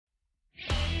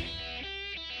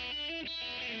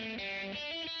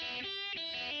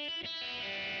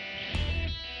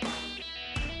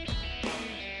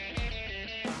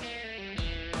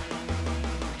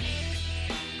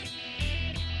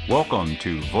Welcome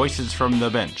to Voices from the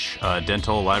Bench, a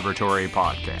dental laboratory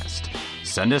podcast.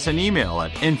 Send us an email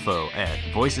at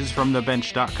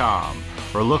info@voicesfromthebench.com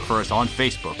or look for us on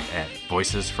Facebook at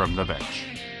Voices from the Bench.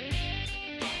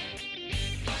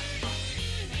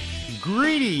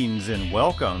 Greetings and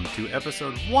welcome to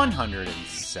episode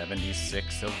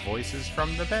 176 of Voices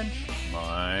from the Bench.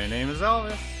 My name is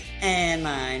Elvis. And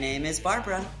my name is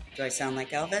Barbara. Do I sound like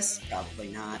Elvis? Probably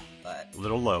not, but... A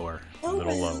little lower.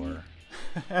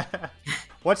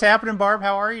 What's happening, Barb?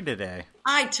 How are you today?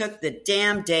 I took the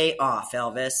damn day off,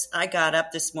 Elvis. I got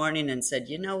up this morning and said,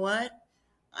 you know what?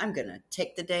 I'm going to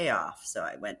take the day off. So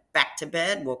I went back to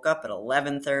bed, woke up at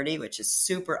 11:30, which is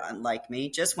super unlike me.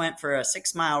 Just went for a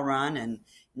 6-mile run in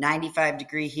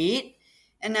 95-degree heat.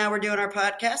 And now we're doing our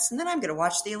podcast. And then I'm going to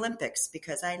watch the Olympics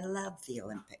because I love the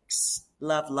Olympics.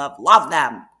 Love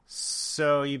them.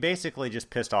 So you basically just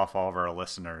pissed off all of our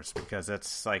listeners because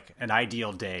that's like an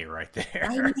ideal day right there.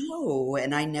 I know,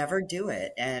 and I never do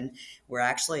it. And we're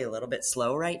actually a little bit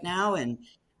slow right now. And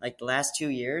like the last 2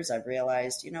 years, I've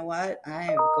realized, you know what?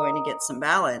 I'm going to get some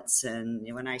balance. And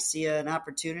when I see an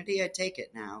opportunity, I take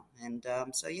it now. And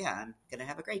so, yeah, I'm going to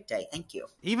have a great day. Thank you.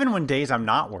 Even when days I'm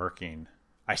not working,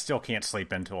 I still can't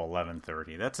sleep until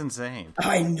 11:30. That's insane.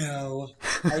 I know.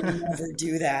 I never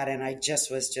do that. And I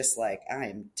was like,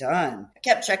 I'm done. I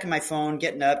kept checking my phone,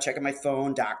 getting up, checking my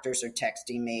phone. Doctors are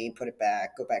texting me, put it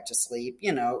back, go back to sleep.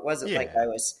 You know, it wasn't like I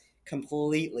was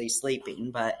completely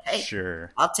sleeping, but hey,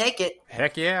 sure, I'll take it.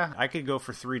 Heck yeah. I could go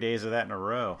for 3 days of that in a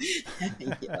row.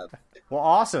 Yep. Well,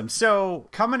 awesome. So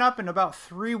coming up in about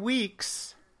 3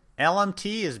 weeks,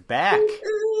 LMT is back.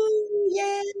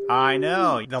 Yay. I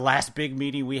know. The last big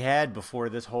meeting we had before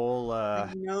this whole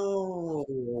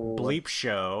bleep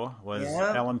show was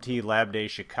LMT Lab Day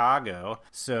Chicago.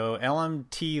 So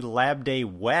LMT Lab Day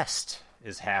West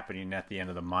is happening at the end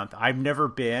of the month. I've never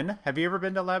been. Have you ever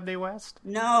been to Lab Day West?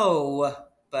 No,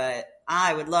 but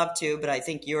I would love to, but I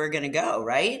think you're going to go,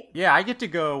 right? Yeah, I get to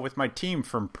go with my team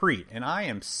from Preet, and I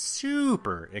am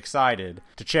super excited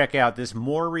to check out this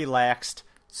more relaxed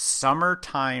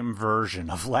summertime version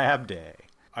of Lab Day.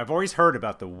 I've always heard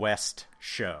about the West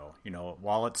show. You know,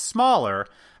 while it's smaller,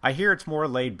 I hear it's more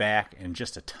laid back and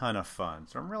just a ton of fun.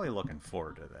 So I'm really looking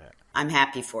forward to that. I'm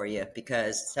happy for you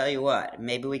because tell you what,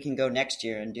 maybe we can go next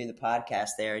year and do the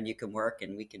podcast there and you can work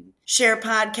and we can share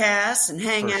podcasts and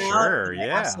hang out. Sure,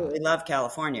 yeah. I absolutely love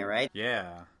California, right?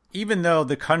 Yeah. Even though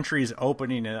the country's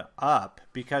opening it up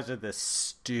because of this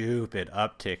stupid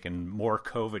uptick in more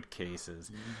COVID cases,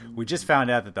 we just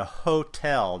found out that the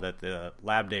hotel that the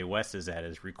Lab Day West is at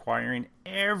is requiring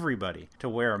everybody to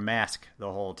wear a mask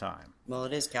the whole time. Well,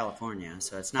 it is California,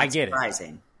 so it's not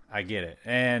surprising. I get it.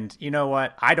 And you know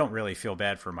what? I don't really feel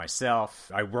bad for myself.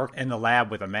 I worked in the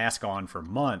lab with a mask on for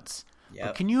months. Yep.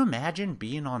 But can you imagine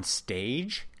being on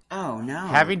stage? Oh, no.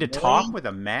 Having to talk with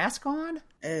a mask on?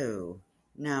 Oh.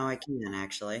 No, I can't,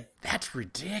 actually. That's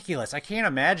ridiculous. I can't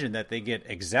imagine that they get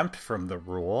exempt from the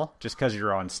rule just because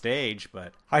you're on stage,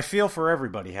 but I feel for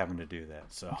everybody having to do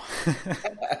that, so.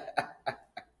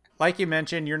 Like you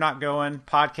mentioned, you're not going.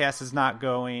 Podcast is not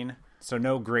going. So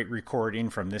no great recording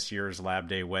from this year's Lab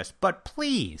Day West, but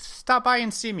please stop by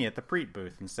and see me at the Preet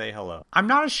booth and say hello. I'm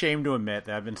not ashamed to admit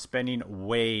that I've been spending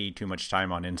way too much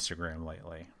time on Instagram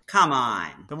lately. Come on.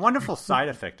 The wonderful side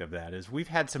effect of that is we've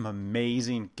had some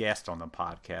amazing guests on the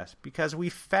podcast because we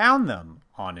found them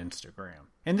on Instagram.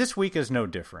 And this week is no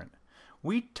different.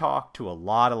 We talked to a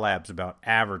lot of labs about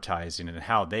advertising and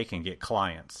how they can get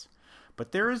clients.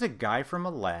 But there is a guy from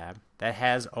a lab that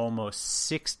has almost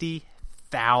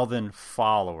 60,000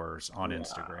 followers on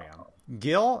Instagram. Wow.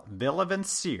 Gil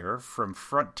Villavencier from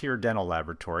Frontier Dental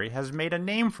Laboratory has made a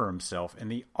name for himself in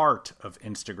the art of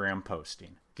Instagram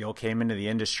posting. Gil came into the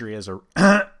industry as a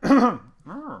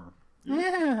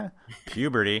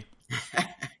puberty.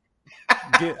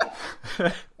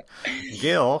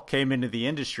 Gil came into the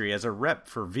industry as a rep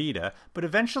for Vita, but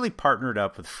eventually partnered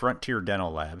up with Frontier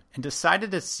Dental Lab and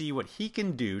decided to see what he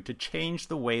can do to change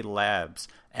the way labs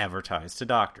advertise to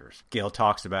doctors. Gil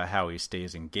talks about how he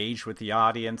stays engaged with the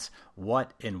audience,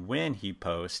 what and when he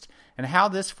posts, and how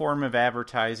this form of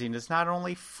advertising is not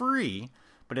only free,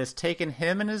 but has taken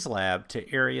him and his lab to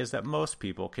areas that most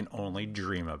people can only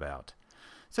dream about.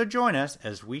 So join us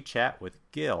as we chat with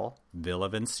Gil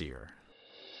Villavencier.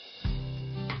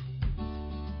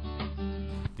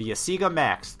 The Asiga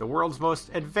Max, the world's most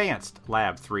advanced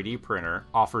lab 3D printer,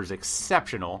 offers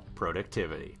exceptional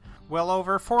productivity. Well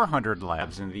over 400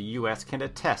 labs in the U.S. can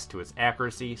attest to its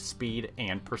accuracy, speed,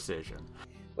 and precision.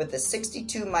 With a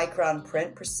 62-micron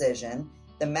print precision,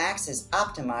 the Max is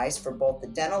optimized for both the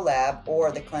dental lab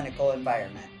or the clinical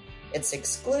environment. Its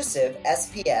exclusive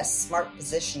SPS Smart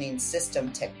Positioning System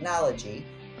technology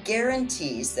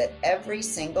guarantees that every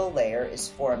single layer is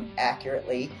formed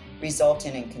accurately,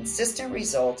 resulting in consistent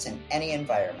results in any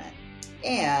environment.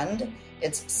 And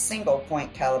its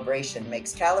single-point calibration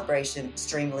makes calibration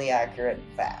extremely accurate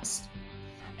and fast.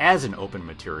 As an open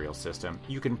material system,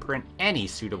 you can print any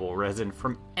suitable resin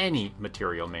from any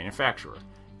material manufacturer.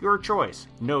 Your choice,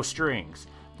 no strings.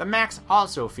 The Max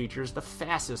also features the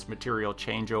fastest material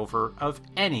changeover of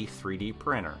any 3D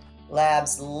printer.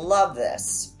 Labs love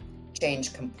this.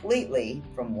 Change completely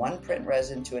from one print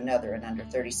resin to another in under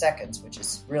 30 seconds, which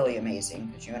is really amazing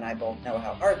because you and I both know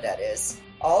how hard that is.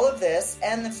 All of this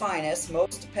and the finest,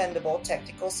 most dependable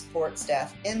technical support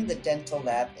staff in the dental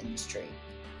lab industry.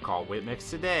 Call Whitmix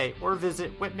today or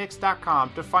visit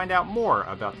whitmix.com to find out more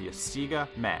about the Asiga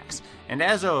Max. And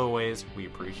as always, we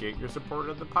appreciate your support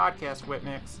of the podcast,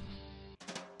 Whitmix.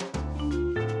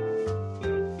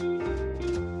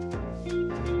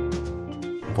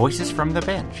 Voices from the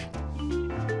Bench.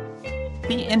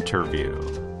 The interview.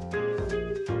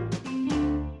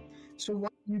 So why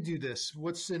do you do this?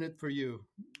 What's in it for you?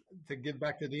 To give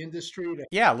back to the industry?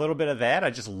 Yeah, a little bit of that. I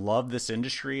just love this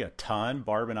industry a ton.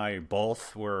 Barb and I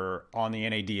both were on the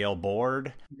NADL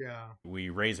board. Yeah. We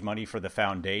raised money for the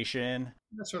foundation.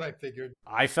 That's what I figured.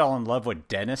 I fell in love with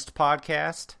Dentist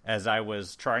Podcast as I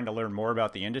was trying to learn more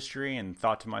about the industry and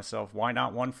thought to myself, why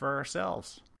not one for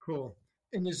ourselves? Cool.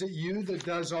 And is it you that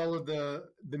does all of the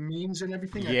memes and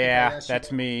everything? Yeah,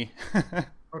 that's me.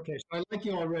 Okay, so I like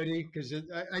you already because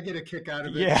I get a kick out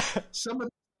of it. Yeah. Some of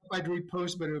I'd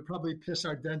repost, but it would probably piss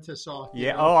our dentists off.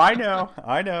 Yeah. Oh, I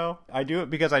know. I do it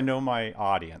because I know my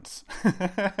audience.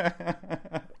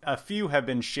 A few have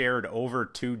been shared over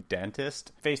to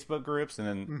dentist Facebook groups, and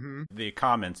then the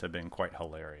comments have been quite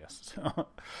hilarious. So.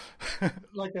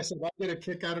 Like I said, I get a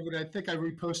kick out of it. I think I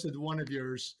reposted one of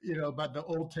yours, about the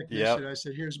old technician. Yep. I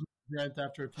said, here's my rent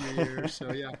after a few years.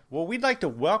 So, yeah. Well, we'd like to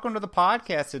welcome to the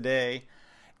podcast today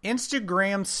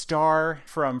Instagram star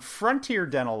from Frontier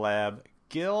Dental Lab,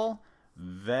 Gil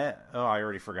I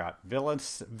already forgot.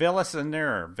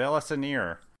 Villaseñor.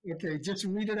 Okay, just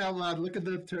read it out loud. Look at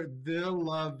the term.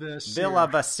 Villavasir.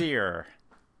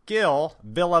 Gil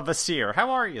Villavasir.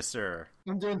 How are you, sir?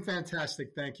 I'm doing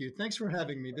fantastic. Thank you. Thanks for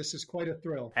having me. This is quite a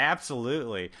thrill.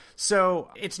 Absolutely. So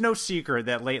it's no secret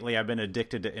that lately I've been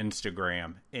addicted to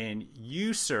Instagram. And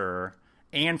you, sir,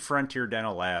 and Frontier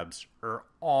Dental Labs are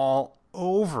all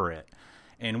over it.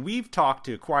 And we've talked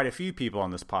to quite a few people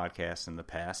on this podcast in the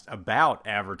past about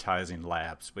advertising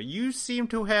labs, but you seem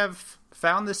to have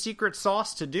found the secret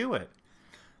sauce to do it.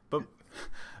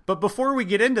 But before we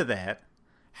get into that,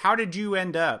 how did you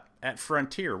end up at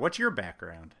Frontier? What's your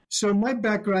background? So my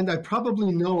background, I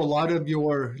probably know a lot of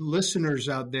your listeners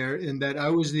out there in that I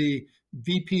was the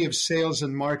VP of Sales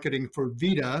and Marketing for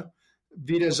Vita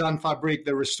Zahnfabrik,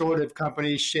 the restorative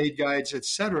company, shade guides,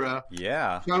 etc.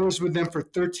 Yeah. So I was with them for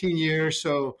 13 years.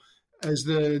 So as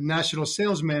the national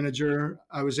sales manager,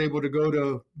 I was able to go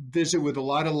to visit with a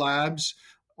lot of labs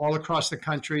all across the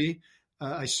country.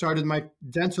 I started my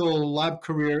dental lab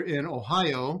career in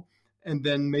Ohio and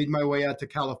then made my way out to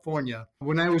California.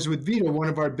 When I was with Vita, one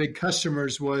of our big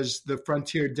customers was the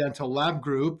Frontier Dental Lab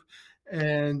Group.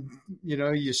 And,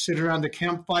 you sit around the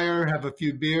campfire, have a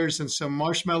few beers and some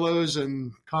marshmallows,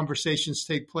 and conversations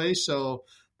take place. So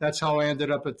that's how I ended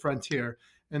up at Frontier.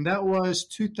 And that was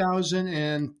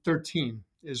 2013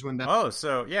 is when that. Oh,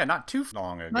 so yeah, not too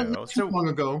long ago. Not too long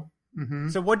ago. Mm-hmm.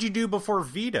 So what'd you do before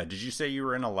Vita? Did you say you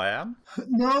were in a lab?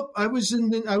 No, I was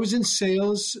in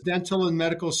sales, dental and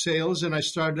medical sales. And I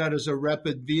started out as a rep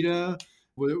at Vita,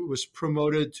 was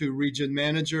promoted to region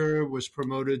manager, was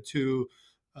promoted to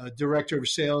director of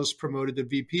sales, promoted to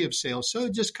VP of sales. So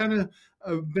it just kind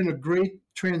of been a great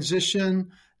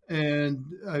transition, and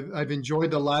I've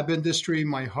enjoyed the lab industry.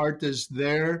 My heart is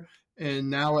there, and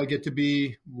now I get to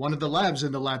be one of the labs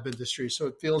in the lab industry. So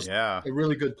it feels a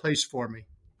really good place for me.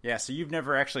 Yeah, so you've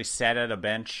never actually sat at a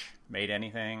bench, made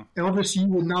anything? Elvis, you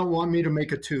would not want me to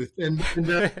make a tooth. And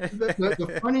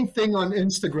the funny thing on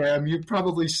Instagram, you've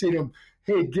probably seen them.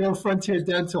 Hey, Gil Frontier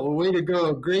Dental, way to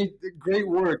go. Great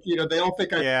work. They all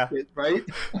think I did it, right?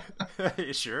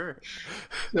 Sure.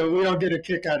 So we all get a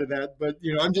kick out of that. But,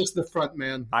 I'm just the front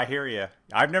man. I hear you.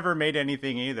 I've never made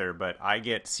anything either, but I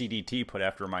get CDT put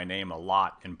after my name a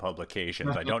lot in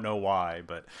publications. I don't know why,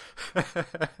 but.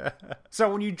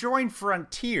 So when you joined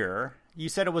Frontier, you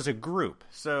said it was a group.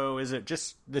 So is it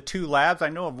just the two labs? I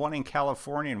know of one in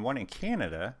California and one in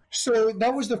Canada. So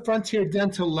that was the Frontier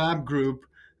Dental Lab Group.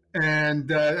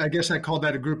 And I guess I call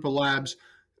that a group of labs.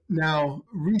 Now,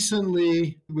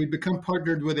 recently, we've become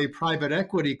partnered with a private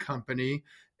equity company,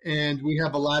 And we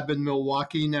have a lab in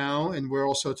Milwaukee now, and we're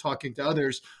also talking to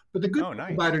others. But the good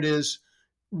thing about it is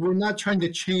we're not trying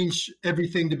to change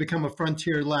everything to become a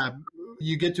frontier lab.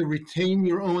 You get to retain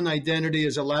your own identity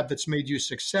as a lab that's made you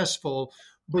successful,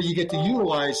 but you get to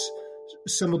utilize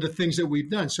some of the things that we've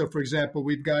done. So, for example,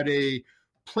 we've got a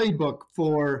playbook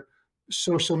for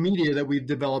social media that we've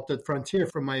developed at Frontier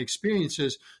from my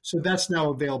experiences. So that's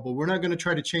now available. We're not going to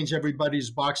try to change everybody's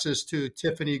boxes to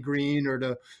Tiffany green or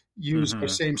to use our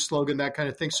same slogan, that kind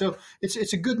of thing. So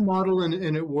it's a good model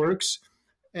and it works.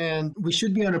 And we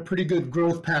should be on a pretty good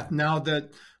growth path now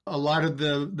that a lot of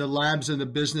the labs and the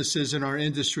businesses in our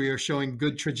industry are showing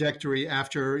good trajectory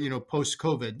after,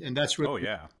 post-COVID. And that's really,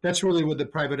 that's really what the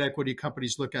private equity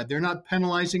companies look at. They're not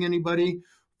penalizing anybody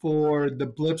for the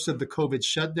blips of the COVID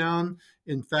shutdown.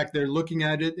 In fact, they're looking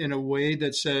at it in a way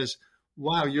that says,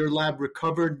 wow, your lab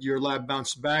recovered, your lab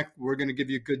bounced back. We're going to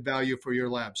give you good value for your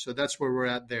lab. So that's where we're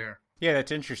at there. Yeah,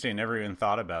 that's interesting. Never even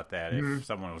thought about that. If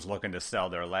someone was looking to sell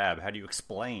their lab, how do you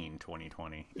explain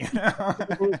 2020?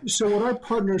 So what our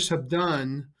partners have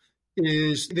done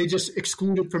is they just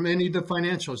exclude it from any of the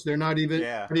financials. They're not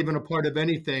even a part of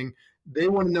anything. They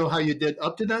want to know how you did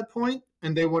up to that point,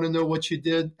 and they want to know what you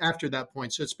did after that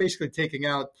point. So it's basically taking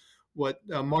out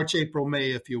March, April,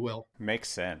 May, if you will. Makes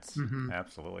sense.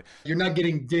 Absolutely. You're not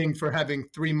getting dinged for having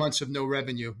 3 months of no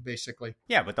revenue, basically.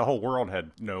 Yeah, but the whole world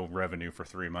had no revenue for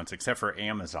 3 months except for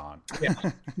Amazon.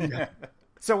 Yeah.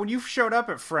 So when you showed up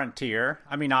at Frontier,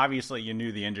 I mean, obviously you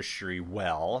knew the industry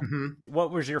well. What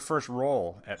was your first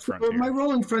role at Frontier? Well, my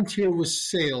role in Frontier was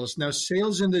sales. Now,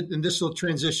 sales and this will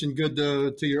transition good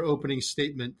to your opening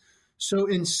statement. So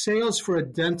in sales for a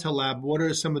dental lab, what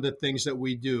are some of the things that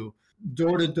we do?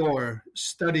 Door-to-door,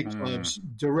 study clubs,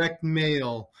 direct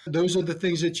mail. Those are the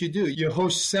things that you do. You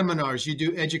host seminars. You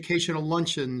do educational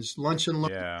luncheons, lunch and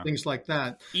learn, things like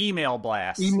that. Email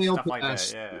blasts. Stuff like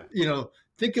that,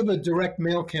 think of a direct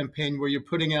mail campaign where you're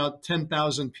putting out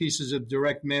 10,000 pieces of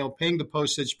direct mail, paying the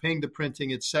postage, paying the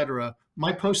printing, etc.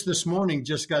 My post this morning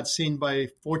just got seen by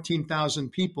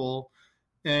 14,000 people,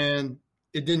 and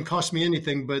it didn't cost me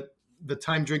anything but the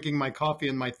time drinking my coffee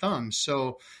and my thumbs.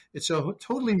 So it's a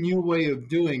totally new way of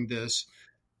doing this.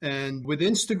 And with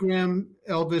Instagram,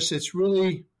 Elvis,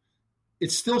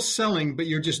 it's still selling, but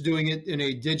you're just doing it in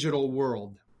a digital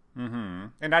world.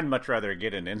 And I'd much rather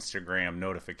get an Instagram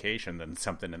notification than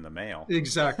something in the mail.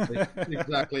 Exactly.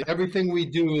 Everything we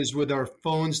do is with our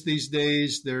phones these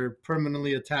days. They're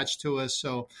permanently attached to us.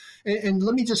 So, and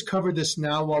let me just cover this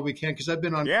now while we can, because I've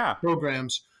been on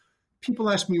programs.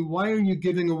 People ask me, why are you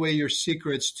giving away your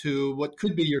secrets to what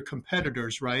could be your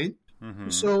competitors, right?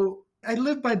 So I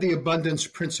live by the abundance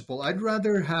principle. I'd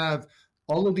rather have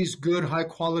all of these good,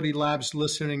 high-quality labs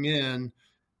listening in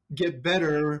get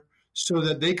better so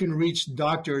that they can reach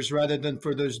doctors rather than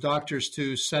for those doctors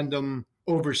to send them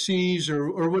overseas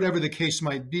or whatever the case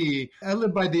might be. I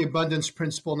live by the abundance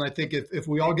principle, and I think if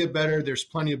we all get better, there's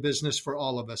plenty of business for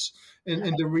all of us.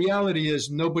 And the reality is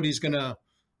nobody's going to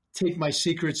take my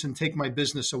secrets and take my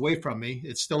business away from me.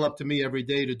 It's still up to me every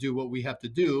day to do what we have to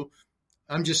do.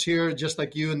 I'm just here, just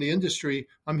like you in the industry.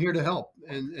 I'm here to help.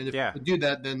 And if we do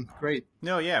that, then great.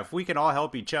 No, if we can all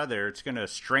help each other, it's going to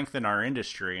strengthen our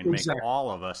industry and make all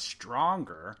of us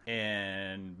stronger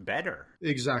and better.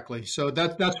 Exactly. So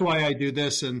that's why I do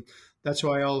this. And that's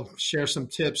why I'll share some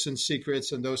tips and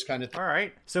secrets and those kind of things. All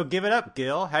right. So give it up,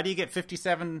 Gil. How do you get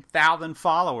 57,000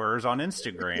 followers on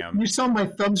Instagram? You saw my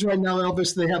thumbs right now,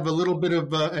 Elvis. They have a little bit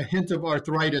of a hint of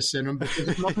arthritis in them because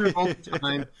I'm not there all the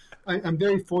time. I'm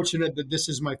very fortunate that this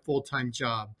is my full-time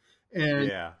job.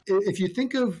 And if you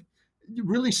think of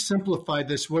really simplify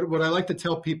this, what I like to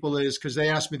tell people is, because they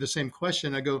ask me the same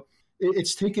question, I go,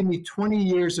 it's taken me 20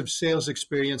 years of sales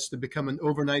experience to become an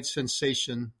overnight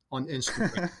sensation on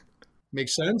Instagram. Make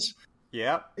sense?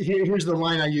 Yeah. Here's the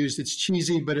line I used. It's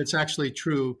cheesy, but it's actually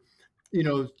true.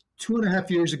 2.5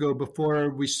 years ago, before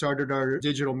we started our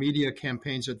digital media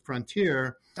campaigns at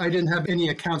Frontier, I didn't have any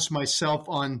accounts myself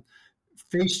on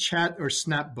FaceChat or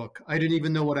Snapbook. I didn't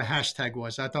even know what a hashtag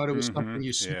was. I thought it was something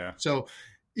you see. So,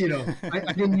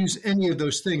 I didn't use any of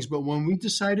those things. But when we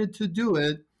decided to do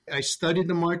it, I studied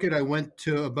the market. I went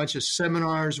to a bunch of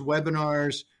seminars,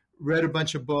 webinars, read a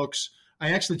bunch of books.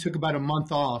 I actually took about a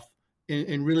month off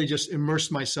and really just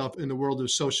immersed myself in the world of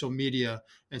social media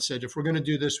and said, if we're going to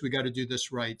do this, we got to do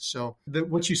this right. So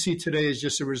what you see today is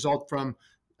just a result from,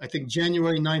 I think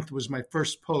January 9th was my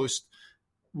first post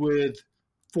with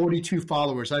 42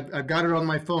 followers. I've got it on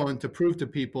my phone to prove to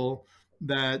people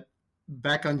that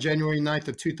back on January 9th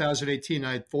of 2018,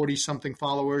 I had 40-something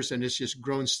followers, and it's just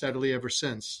grown steadily ever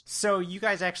since. So you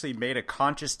guys actually made a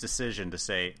conscious decision to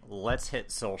say, let's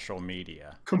hit social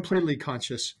media. Completely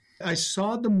conscious. I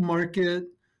saw the market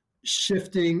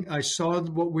shifting. I saw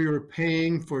what we were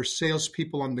paying for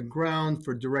salespeople on the ground,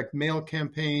 for direct mail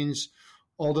campaigns,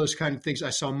 all those kind of things. I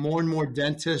saw more and more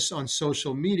dentists on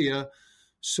social media.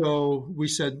 So we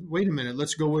said, wait a minute,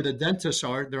 let's go where the dentists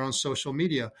are. They're on social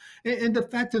media. And the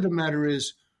fact of the matter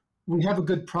is, we have a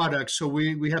good product, so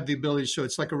we have the ability to show.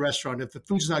 It's like a restaurant. If the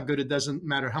food's not good, it doesn't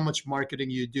matter how much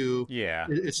marketing you do. Yeah.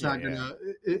 It's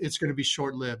gonna be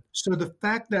short-lived. So the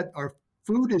fact that our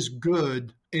food is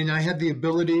good, and I have the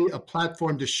ability, a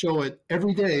platform to show it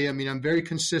every day. I mean, I'm very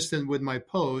consistent with my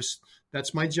posts.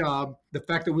 That's my job. The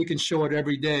fact that we can show it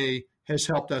every day has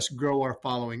helped us grow our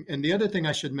following. And the other thing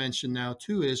I should mention now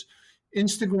too is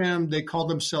Instagram, they call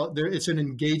themselves, it's an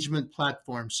engagement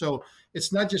platform. So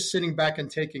it's not just sitting back and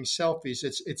taking selfies.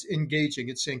 It's engaging.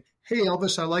 It's saying, hey,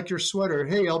 Elvis, I like your sweater.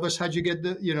 Hey, Elvis, how'd you get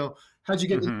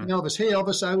Elvis? Hey,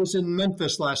 Elvis, I was in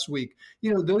Memphis last week.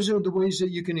 Those are the ways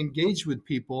that you can engage with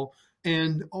people.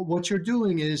 And what you're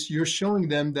doing is you're showing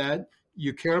them that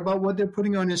you care about what they're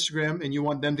putting on Instagram, and you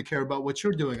want them to care about what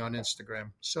you're doing on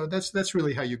Instagram. So that's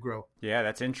really how you grow. Yeah,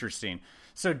 that's interesting.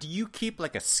 So do you keep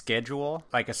like a schedule,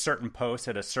 like a certain post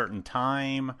at a certain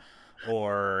time,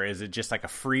 or is it just like a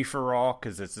free-for-all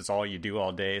because this is all you do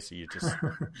all day, so you just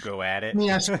go at it? Let me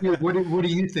ask you, what do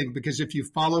you think? Because if you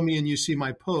follow me and you see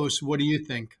my posts, what do you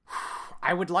think?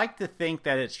 I would like to think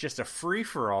that it's just a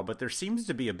free-for-all, but there seems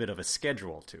to be a bit of a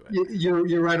schedule to it.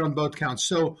 You're right on both counts.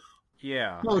 So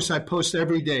yeah, I post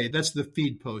every day. That's the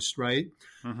feed post, right?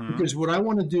 Mm-hmm. Because what I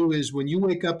want to do is when you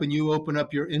wake up and you open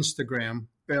up your Instagram,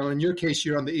 well, in your case,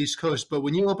 you're on the East Coast, but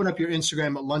when you open up your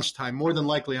Instagram at lunchtime, more than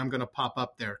likely I'm going to pop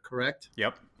up there, correct?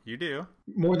 Yep, you do.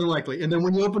 More than likely. And then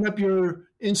when you open up your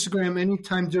Instagram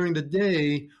anytime during the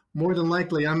day, more than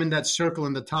likely I'm in that circle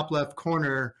in the top left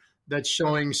corner that's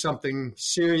showing something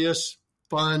serious,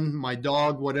 fun, my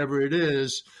dog, whatever it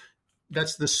is.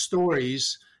 That's the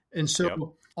stories. And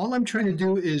so all I'm trying to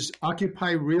do is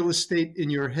occupy real estate in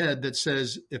your head that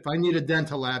says, if I need a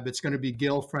dental lab, it's going to be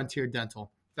Gil Frontier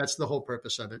Dental. That's the whole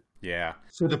purpose of it. Yeah.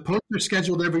 So the posts are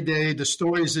scheduled every day. The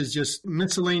stories is just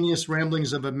miscellaneous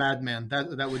ramblings of a madman.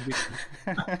 That would be.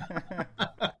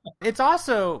 It's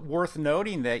also worth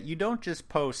noting that you don't just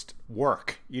post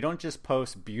work. You don't just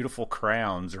post beautiful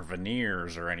crowns or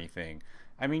veneers or anything.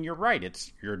 I mean, you're right.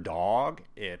 It's your dog.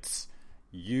 It's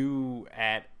you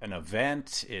at an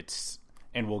event.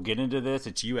 And we'll get into this,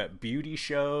 it's you at beauty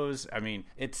shows. I mean,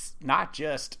 it's not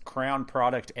just Crown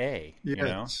Product A,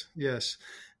 Yes, yes.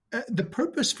 The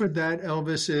purpose for that,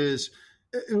 Elvis, is,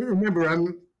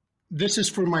 remember, this is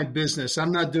for my business.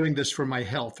 I'm not doing this for my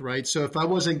health, right? So if I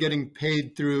wasn't getting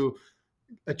paid through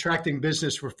attracting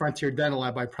business for Frontier Dental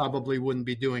Lab, I probably wouldn't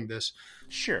be doing this.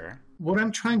 Sure. What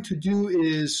I'm trying to do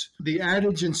is, the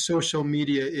adage in social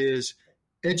media is,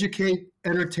 educate,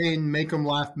 entertain, make them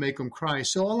laugh, make them cry.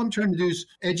 So all I'm trying to do is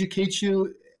educate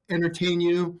you, entertain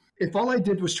you. If all I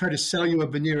did was try to sell you a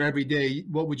veneer every day,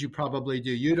 what would you probably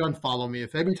do? You'd unfollow me.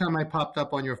 If every time I popped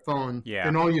up on your phone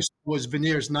and all you saw was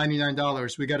veneers,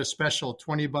 $99, we got a special,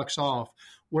 $20 off,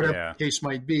 whatever the case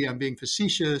might be, I'm being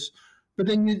facetious. But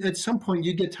then at some point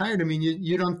you'd get tired of me and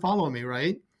you'd unfollow me,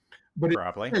 right? But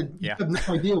probably, you have no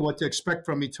idea what to expect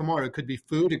from me tomorrow. It could be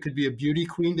food. It could be a beauty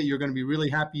queen that you're going to be really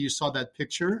happy you saw that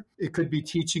picture. It could be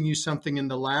teaching you something in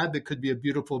the lab. It could be a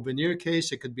beautiful veneer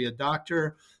case. It could be a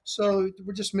doctor. So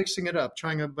we're just mixing it up,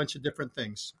 trying a bunch of different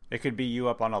things. It could be you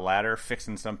up on a ladder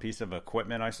fixing some piece of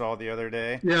equipment I saw the other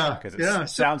day. Yeah, because it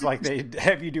sounds like they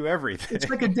have you do everything. It's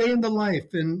like a day in the life.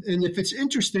 And if it's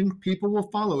interesting, people will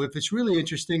follow. If it's really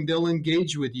interesting, they'll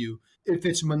engage with you. If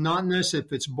it's monotonous,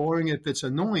 if it's boring, if it's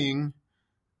annoying,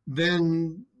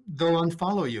 then they'll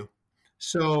unfollow you.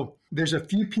 So there's a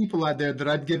few people out there that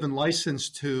I've given license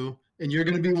to, and you're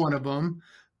going to be one of them,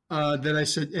 that I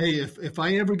said, hey, if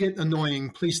I ever get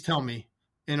annoying, please tell me,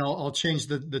 and I'll change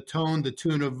the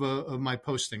tune of my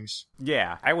postings.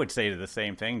 Yeah, I would say the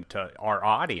same thing to our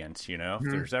audience, If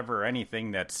there's ever anything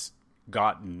that's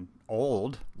gotten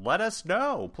old, let us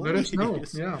know, please. Let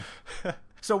us know, yeah.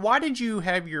 So why did you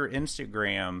have your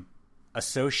Instagram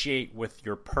associate with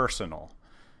your personal?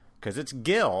 Because it's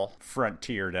Gil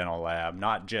Frontier Dental Lab,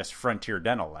 not just Frontier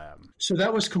Dental Lab. So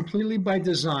that was completely by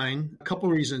design. A couple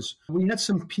reasons. We had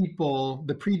some people,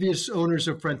 the previous owners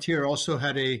of Frontier also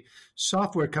had a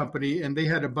software company, and they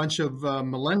had a bunch of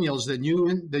millennials that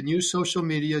knew social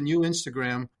media, knew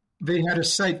Instagram. They had a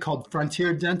site called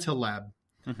Frontier Dental Lab.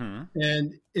 Mm-hmm.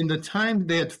 And in the time,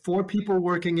 they had 4 people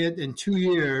working it. In 2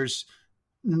 years,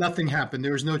 nothing happened.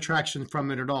 There was no traction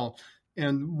from it at all.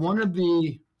 And one of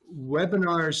the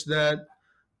webinars that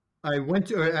I went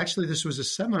to, or actually this was a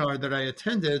seminar that I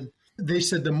attended, they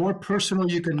said the more personal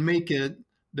you can make it,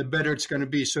 the better it's going to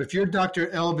be. So if you're Dr.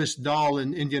 Elvis Dahl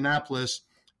in Indianapolis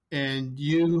and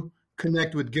you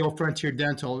connect with Gil Frontier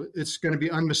Dental, it's going to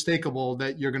be unmistakable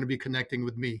that you're going to be connecting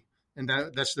with me. And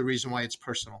that's the reason why it's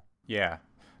personal. Yeah.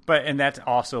 And that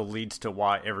also leads to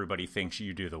why everybody thinks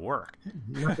you do the work.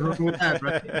 Nothing wrong with that,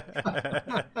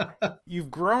 right? You've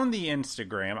grown the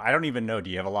Instagram. I don't even know. Do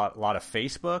you have a lot of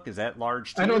Facebook? Is that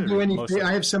large too? I don't do anything.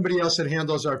 I have somebody else that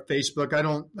handles our Facebook. I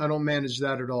don't manage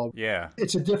that at all. Yeah.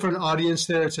 It's a different audience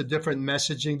there. It's a different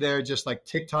messaging there, just like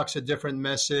TikTok's a different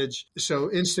message. So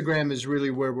Instagram is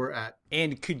really where we're at.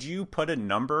 And could you put a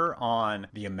number on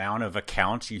the amount of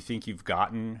accounts you think you've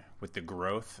gotten with the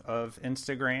growth of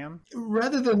Instagram?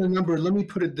 Rather than a number, let me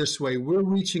put it this way. We're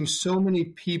reaching so many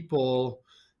people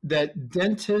that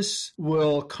dentists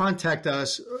will contact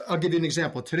us. I'll give you an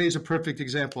example. Today's a perfect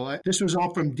example. This was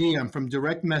all from DM, from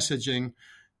direct messaging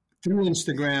through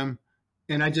Instagram,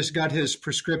 and I just got his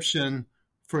prescription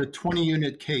for a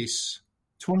 20-unit case.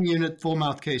 20-unit full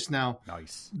mouth case. Now,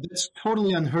 nice. That's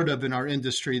totally unheard of in our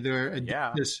industry. A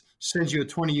dentist sends you a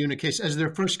 20-unit case as their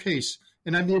first case.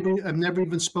 And I've never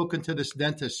even spoken to this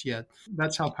dentist yet.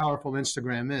 That's how powerful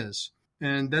Instagram is.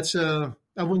 And that's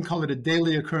I wouldn't call it a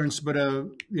daily occurrence, but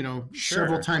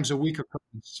several times a week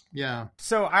occurrence. Yeah.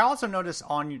 So I also noticed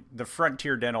on the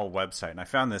Frontier Dental website, and I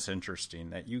found this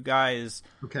interesting, that you guys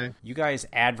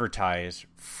advertise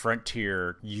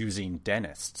Frontier using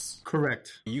dentists.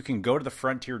 Correct. You can go to the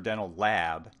Frontier Dental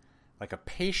lab, like a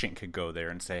patient could go there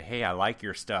and say, hey, I like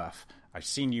your stuff. I've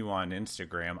seen you on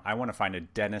Instagram. I want to find a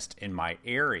dentist in my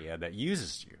area that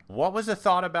uses you. What was the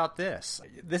thought about this?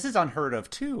 This is unheard of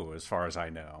too, as far as I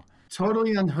know.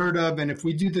 Totally unheard of. And if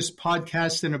we do this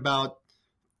podcast in about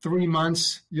 3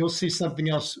 months, you'll see something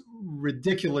else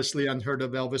ridiculously unheard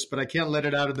of, Elvis, but I can't let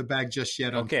it out of the bag just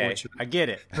yet, unfortunately. I get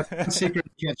it. That's a secret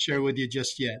I can't share with you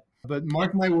just yet. But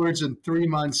mark my words, in 3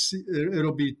 months,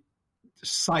 it'll be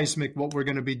seismic what we're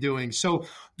going to be doing. So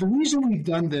the reason we've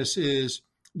done this is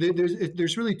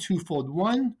there's really twofold.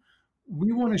 One,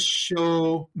 we want to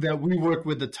show that we work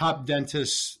with the top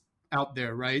dentists out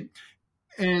there, right?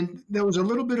 And there was a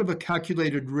little bit of a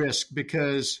calculated risk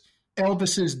because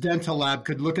Elvis's dental lab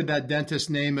could look at that dentist's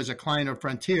name as a client of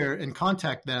Frontier and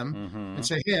contact them and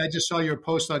say, hey, I just saw your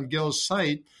post on Gil's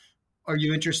site. Are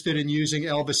you interested in using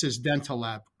Elvis's dental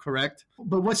lab? Correct?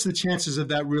 But what's the chances of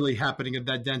that really happening, of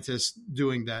that dentist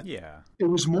doing that? Yeah. It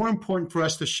was more important for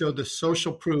us to show the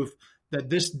social proof that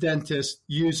this dentist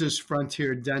uses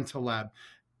Frontier Dental Lab.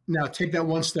 Now, take that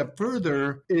one step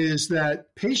further, is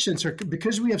that patients are,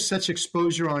 because we have such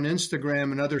exposure on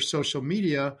Instagram and other social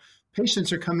media,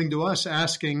 patients are coming to us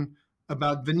asking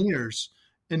about veneers.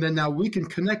 And then now we can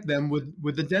connect them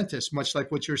with the dentist, much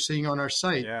like what you're seeing on our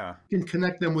site. Yeah. You can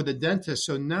connect them with a dentist.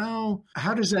 So now,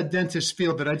 how does that dentist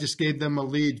feel that I just gave them a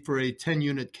lead for a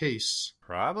 10-unit case?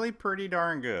 Probably pretty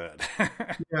darn good.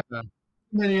 Yeah.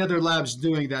 Many other labs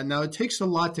doing that. Now, it takes a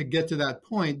lot to get to that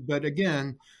point. But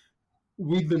again,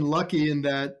 we've been lucky in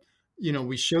that,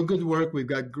 we show good work.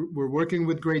 We're working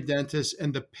with great dentists,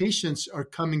 and the patients are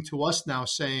coming to us now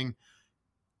saying,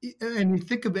 and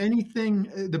think of anything,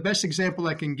 the best example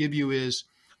I can give you is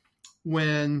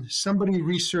when somebody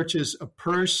researches a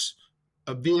purse,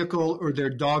 a vehicle, or their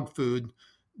dog food,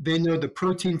 they know the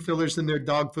protein fillers in their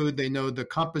dog food. They know the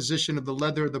composition of the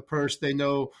leather of the purse. They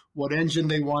know what engine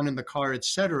they want in the car, et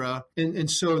cetera. And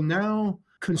so now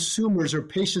consumers or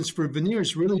patients for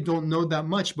veneers really don't know that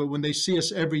much. But when they see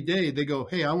us every day, they go,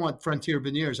 hey, I want Frontier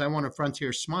veneers. I want a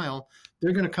Frontier smile.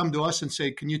 They're going to come to us and say,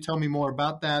 can you tell me more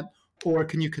about that? Or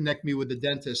can you connect me with the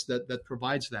dentist that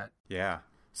provides that? Yeah.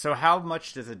 So how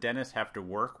much does a dentist have to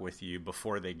work with you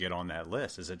before they get on that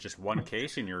list? Is it just one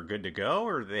case and you're good to go,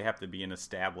 or do they have to be an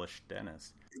established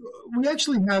dentist? We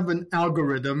actually have an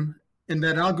algorithm, and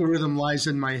that algorithm lies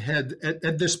in my head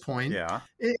at this point. Yeah.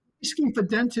 Asking for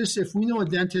dentists, if we know a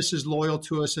dentist is loyal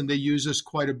to us and they use us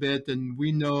quite a bit, and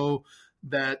we know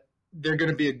that they're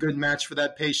going to be a good match for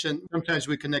that patient. Sometimes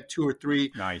we connect 2 or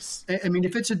 3. Nice. I mean,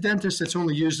 if it's a dentist that's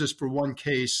only used us for one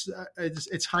case,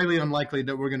 it's highly unlikely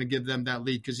that we're going to give them that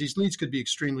lead, because these leads could be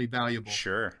extremely valuable.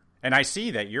 Sure. And I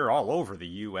see that you're all over the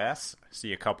U.S. I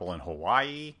see a couple in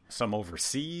Hawaii, some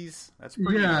overseas. That's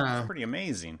pretty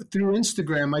amazing. Through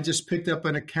Instagram, I just picked up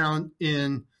an account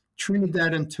in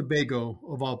Trinidad and Tobago,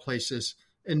 of all places.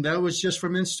 And that was just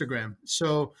from Instagram.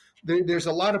 So there's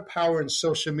a lot of power in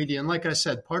social media. And like I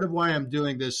said, part of why I'm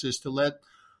doing this is to let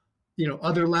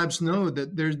other labs know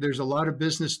that there's a lot of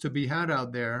business to be had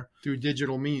out there through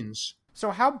digital means. So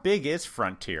how big is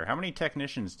Frontier? How many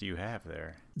technicians do you have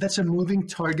there? That's a moving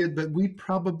target, but we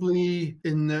probably,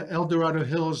 in the El Dorado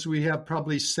Hills, we have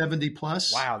probably 70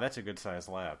 plus. Wow, that's a good-sized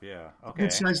lab, yeah. Okay.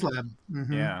 Good-sized lab.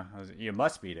 Mm-hmm. Yeah, you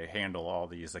must be to handle all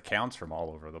these accounts from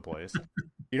all over the place.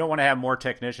 You don't want to have more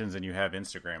technicians than you have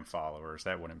Instagram followers.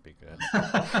 That wouldn't be good.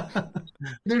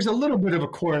 There's a little bit of a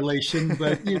correlation,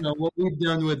 but, what we've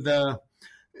done with the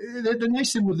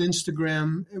nice thing with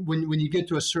Instagram, when you get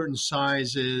to a certain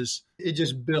size, is it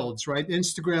just builds, right?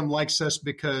 Instagram likes us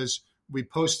because we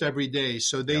post every day,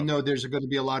 so they know there's going to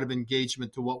be a lot of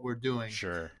engagement to what we're doing.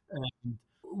 Sure. And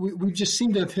we just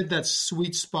seem to have hit that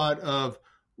sweet spot of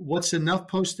what's enough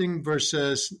posting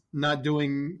versus not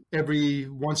doing every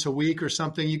once a week or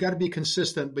something. You got to be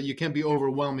consistent, but you can't be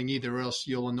overwhelming either, or else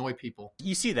you'll annoy people.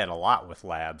 You see that a lot with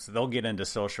labs. They'll get into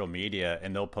social media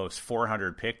and they'll post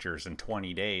 400 pictures in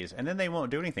 20 days, and then they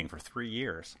won't do anything for 3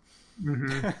 years.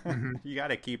 Mm-hmm. Mm-hmm. You got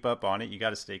to keep up on it. You got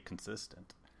to stay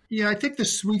consistent. Yeah, I think the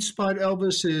sweet spot,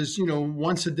 Elvis, is,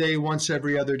 once a day, once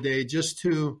every other day, just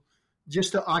to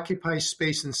occupy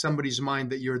space in somebody's mind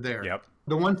that you're there. Yep.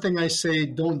 The one thing I say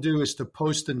don't do is to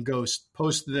post and ghost,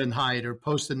 post and then hide, or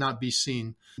post and not be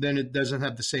seen. Then it doesn't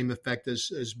have the same effect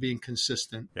as being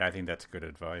consistent. Yeah, I think that's good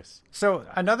advice. So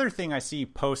another thing I see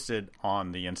posted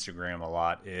on the Instagram a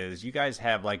lot is you guys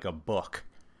have like a book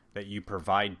that you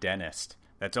provide dentists.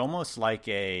 That's almost like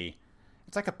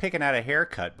it's like a picking out a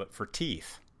haircut, but for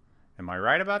teeth. Am I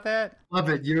right about that? Love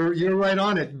it. You're right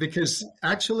on it, because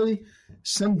actually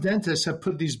some dentists have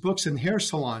put these books in hair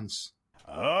salons.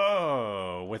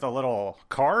 Oh, with a little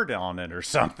card on it or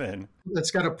something. That's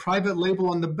got a private label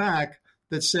on the back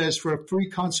that says, for a free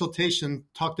consultation,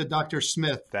 talk to Dr.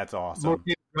 Smith. That's awesome.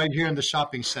 Right here in the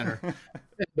shopping center.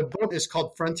 The book is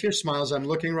called Frontier Smiles. I'm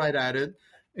looking right at it.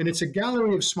 And it's a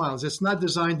gallery of smiles. It's not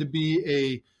designed to be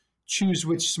a choose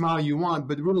which smile you want,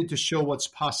 but really to show what's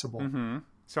possible. Mm-hmm.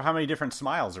 So how many different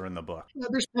smiles are in the book?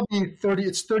 There's probably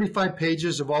 35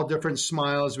 pages of all different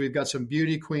smiles. We've got some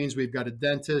beauty queens. We've got a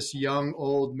dentist, young,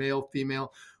 old, male,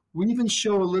 female. We even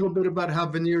show a little bit about how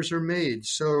veneers are made.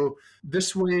 So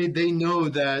this way they know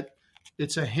that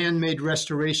it's a handmade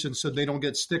restoration, so they don't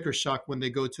get sticker shock when they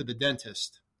go to the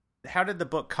dentist. How did the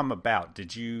book come about?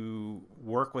 Did you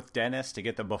work with dentists to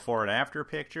get the before and after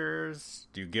pictures?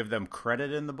 Do you give them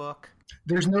credit in the book?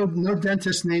 There's no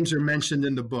dentist names are mentioned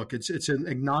in the book. It's an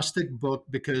agnostic book,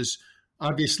 because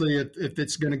obviously if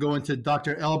it's going to go into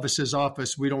Dr. Elvis's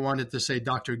office, we don't want it to say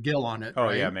Dr. Gill on it. Oh,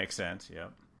 right? Yeah, makes sense. Yeah.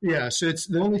 Yeah, so it's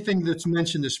the only thing that's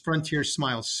mentioned is Frontier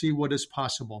Smiles. See what is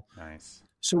possible. Nice.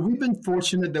 So we've been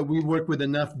fortunate that we work with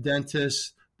enough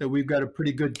dentists that we've got a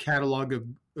pretty good catalog of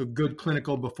good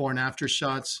clinical before and after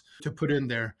shots to put in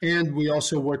there. And we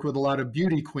also work with a lot of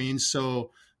beauty queens.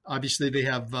 So obviously they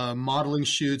have modeling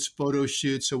shoots, photo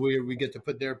shoots. So we get to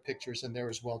put their pictures in there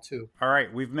as well, too. All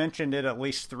right. We've mentioned it at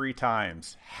least 3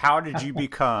 times. How did you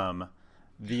become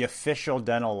the official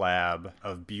dental lab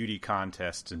of beauty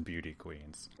contests and beauty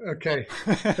queens? Okay.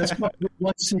 That's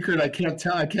one secret I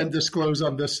can't disclose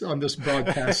on this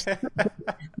broadcast.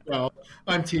 Well,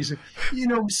 I'm teasing.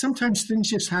 Sometimes things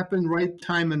just happen right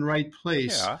time and right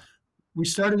place. Yeah. We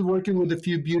started working with a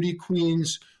few beauty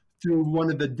queens through one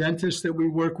of the dentists that we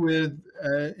work with,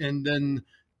 and then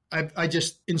I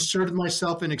just inserted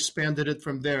myself and expanded it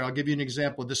from there. I'll give you an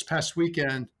example. This past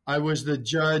weekend, I was the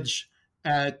judge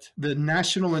at the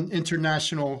national and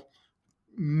international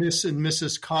Miss and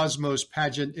Mrs. Cosmos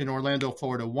pageant in Orlando,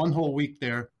 Florida. One whole week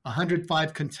there,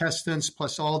 105 contestants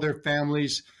plus all their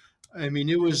families. I mean,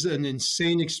 it was an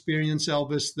insane experience,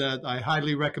 Elvis, that I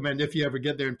highly recommend if you ever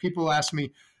get there. And people ask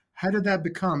me, how did that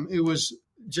become? It was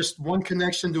just one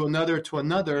connection to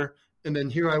another, and then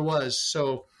here I was.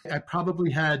 So I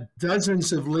probably had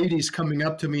dozens of ladies coming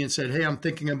up to me and said, hey, I'm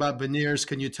thinking about veneers.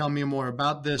 Can you tell me more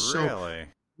about this? Really? So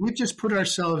we've just put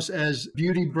ourselves as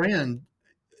beauty brand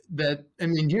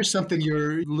here's something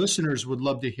your listeners would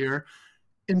love to hear.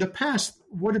 In the past,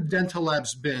 what have dental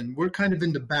labs been? We're kind of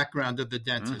in the background of the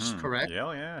dentist, correct?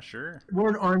 Yeah, sure.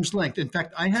 We're at arm's length. In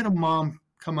fact, I had a mom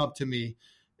come up to me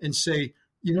and say,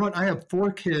 you know what, I have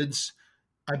 4 kids.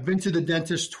 I've been to the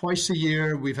dentist twice a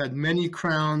year. We've had many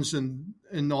crowns and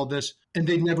all this, and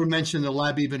they never mentioned the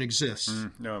lab even exists.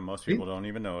 No, most people don't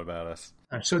even know about us.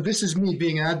 So this is me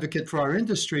being an advocate for our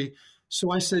industry.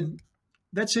 So I said,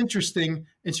 that's interesting.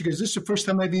 And she goes, this is the first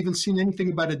time I've even seen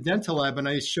anything about a dental lab. And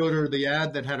I showed her the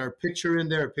ad that had our picture in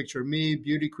there, a picture of me,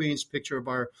 beauty queens, picture of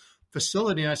our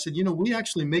facility. And I said, we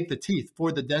actually make the teeth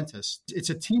for the dentist. It's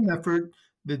a team effort.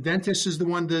 The dentist is the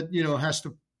one that, has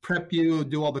to prep you,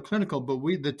 do all the clinical, but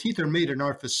the teeth are made in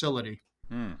our facility.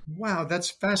 Wow, that's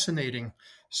fascinating.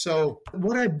 So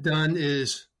what I've done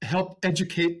is help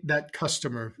educate that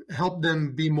customer, help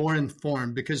them be more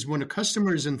informed, because when a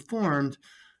customer is informed,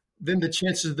 then the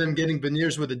chances of them getting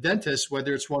veneers with a dentist,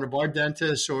 whether it's one of our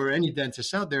dentists or any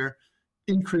dentist out there,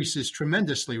 increases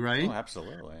tremendously, right? Oh,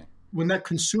 absolutely. When that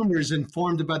consumer is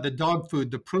informed about the dog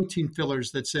food, the protein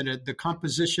fillers that's in it, the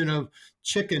composition of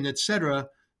chicken, etc.,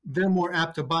 they're more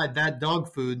apt to buy that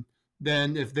dog food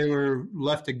than if they were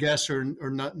left to guess or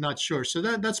not sure. So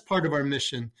that's part of our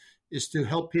mission, is to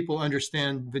help people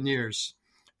understand veneers,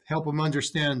 help them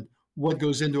understand what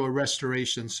goes into a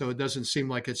restoration, so it doesn't seem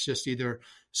like it's just either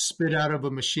spit out of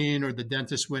a machine or the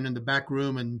dentist went in the back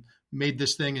room and made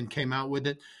this thing and came out with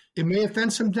it. It may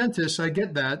offend some dentists, I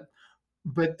get that.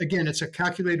 But again, it's a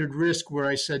calculated risk where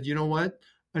I said, you know what?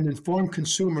 An informed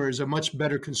consumer is a much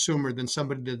better consumer than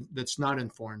somebody that's not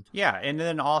informed. Yeah, and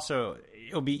then also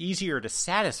it'll be easier to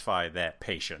satisfy that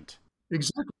patient.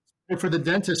 Exactly. For the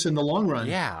dentist in the long run.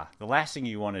 Yeah, the last thing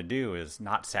you want to do is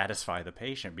not satisfy the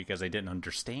patient because they didn't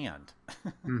understand.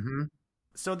 Mm-hmm.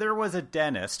 So there was a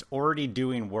dentist already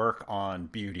doing work on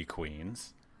beauty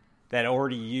queens that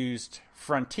already used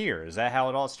Frontier. Is that how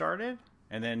it all started?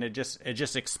 And then it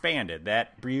just expanded.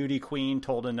 That beauty queen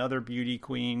told another beauty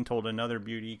queen, told another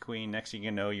beauty queen. Next thing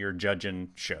you know, you're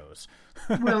judging shows.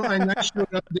 Well, I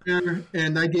showed up there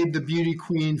and I gave the beauty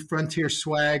queen Frontier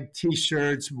swag,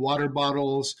 T-shirts, water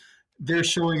bottles. They're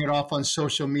showing it off on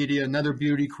social media. Another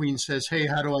beauty queen says, "Hey,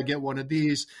 how do I get one of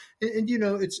these?" And you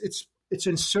know, it's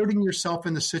inserting yourself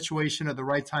in the situation at the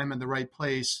right time and the right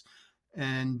place,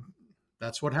 and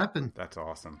that's what happened. That's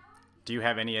awesome. Do you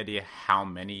have any idea how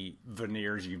many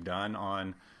veneers you've done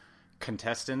on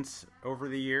contestants over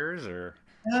the years, or?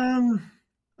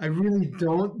 I really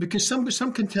don't, because some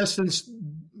contestants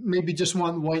maybe just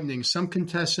want whitening. Some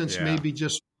contestants maybe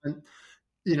just want,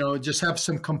 just have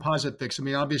some composite fix. I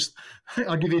mean, obviously,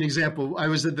 I'll give you an example. I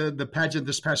was at the pageant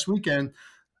this past weekend.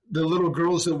 The little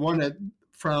girls that won it,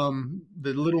 from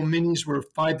the little minis, were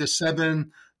 5 to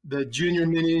 7. The junior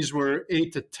minis were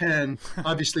 8 to 10.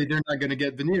 Obviously, they're not going to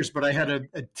get veneers, but I had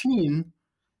a teen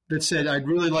that said, "I'd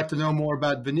really like to know more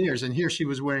about veneers." And here she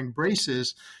was wearing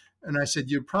braces. And I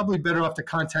said, "You're probably better off to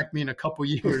contact me in a couple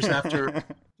years after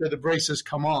the braces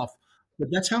come off." But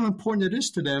that's how important it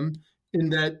is to them, in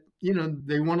that,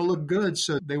 they want to look good.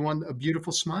 So they want a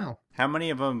beautiful smile. How many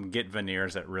of them get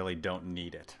veneers that really don't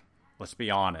need it? Let's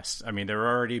be honest. I mean, they're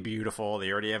already beautiful.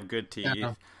 They already have good teeth.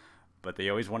 Yeah. But they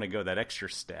always want to go that extra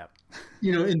step.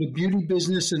 In the beauty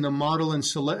business, in the model and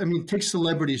take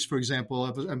celebrities, for example.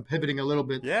 I'm pivoting a little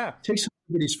bit. Yeah. Take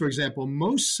celebrities, for example.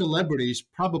 Most celebrities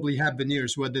probably have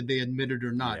veneers, whether they admit it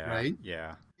or not, right?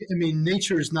 Yeah. I mean,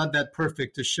 nature is not that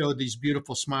perfect to show these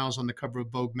beautiful smiles on the cover of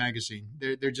Vogue magazine.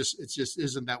 It just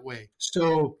isn't that way.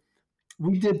 So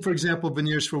we did, for example,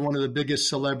 veneers for one of the biggest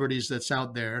celebrities that's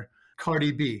out there,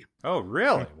 Cardi B. Oh,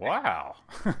 really? Wow.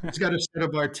 She's got a set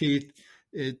of our teeth.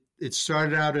 It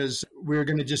started out as we were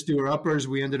going to just do her uppers.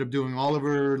 We ended up doing all of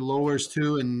her lowers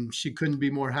too, and she couldn't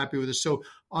be more happy with us. So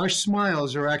our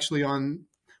smiles are actually on.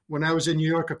 When I was in New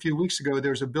York a few weeks ago, there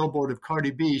was a billboard of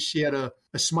Cardi B. She had a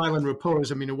smile in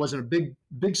repose. I mean, it wasn't a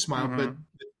big smile, but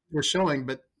we're showing.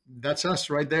 But that's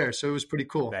us right there. So it was pretty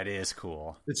cool. That is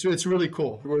cool. It's really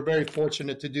cool. We're very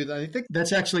fortunate to do that. I think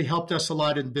that's actually helped us a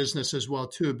lot in business as well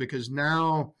too, because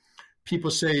now people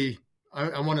say,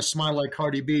 I want to smile like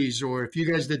Cardi B's, or if you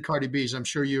guys did Cardi B's, I'm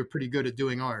sure you're pretty good at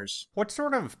doing ours. What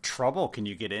sort of trouble can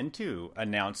you get into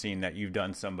announcing that you've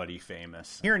done somebody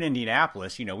famous? Here in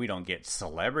Indianapolis, we don't get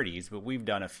celebrities, but we've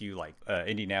done a few like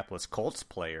Indianapolis Colts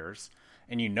players,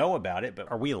 and you know about it, but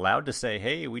are we allowed to say,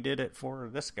 "Hey, we did it for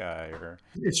this guy"? Or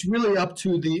it's really up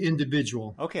to the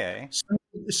individual. Okay.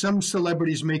 Some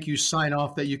celebrities make you sign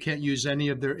off that you can't use any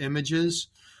of their images.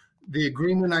 The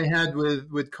agreement I had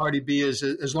with Cardi B is,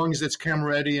 as long as it's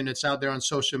camera ready and it's out there on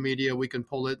social media, we can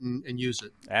pull it and use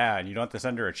it. And you don't have to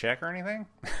send her a check or anything?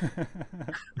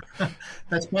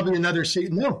 That's probably another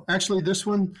secret. No, actually, this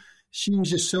one, she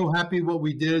was just so happy what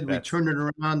we did. We turned it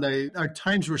around. Our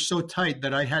times were so tight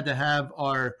that I had to have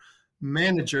our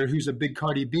manager, who's a big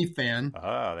Cardi B fan,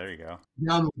 there you go,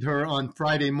 down with her on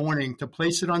Friday morning to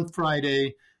place it on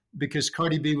Friday, because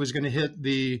Cardi B was going to hit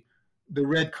the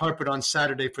red carpet on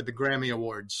Saturday for the Grammy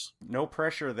Awards. No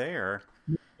pressure there.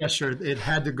 Yes, sir. It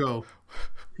had to go.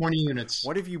 20 units.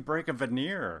 What if you break a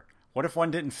veneer? What if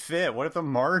one didn't fit? What if the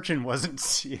margin wasn't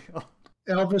sealed?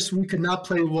 Elvis, we could not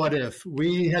play What If.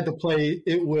 We had to play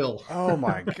It Will. Oh,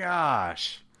 my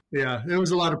gosh. Yeah, there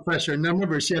was a lot of pressure. And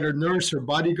remember, she had her nurse, her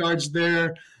bodyguards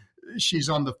there. She's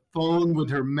on the phone with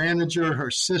her manager, her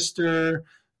sister,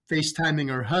 FaceTiming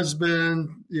her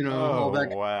husband, all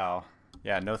that. Wow.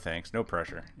 Yeah, no thanks. No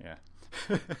pressure.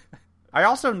 Yeah. I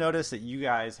also noticed that you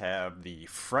guys have the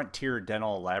Frontier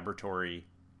Dental Laboratory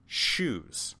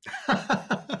shoes.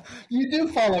 You do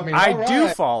follow me. I do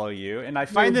follow you, and I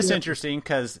find this interesting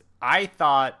because I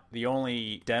thought the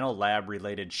only dental lab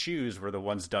related shoes were the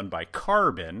ones done by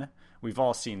Carbon. We've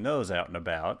all seen those out and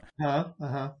about.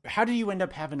 How do you end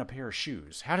up having a pair of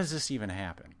shoes? How does this even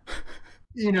happen?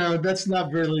 That's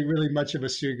not really much of a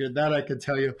secret. That I can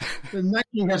tell you.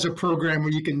 Nike has a program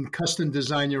where you can custom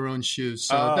design your own shoes.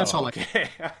 So that's all I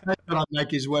put on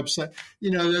Nike's website.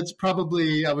 That's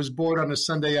probably, I was bored on a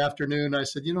Sunday afternoon. I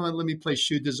said, you know what, let me play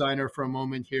shoe designer for a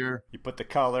moment here. You put the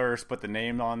colors, put the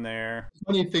name on there.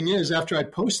 Funny thing is, after I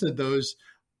posted those,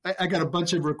 I got a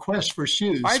bunch of requests for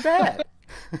shoes. I bet.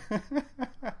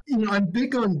 I'm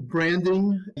big on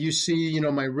branding. You see,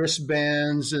 my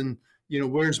wristbands and,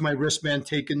 where's my wristband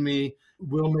taking me?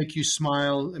 Will make you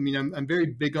smile. I mean, I'm very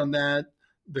big on that.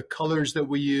 The colors that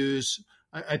we use.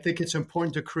 I think it's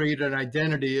important to create an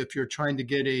identity if you're trying to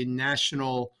get a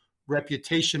national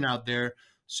reputation out there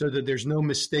so that there's no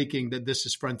mistaking that this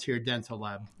is Frontier Dental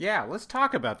Lab. Yeah, let's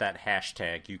talk about that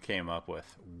hashtag you came up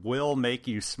with. Will make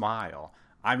you smile.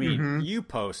 I mean, you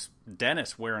post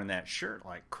Dennis wearing that shirt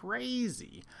like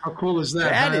crazy. How cool is that?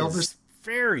 That is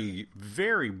very,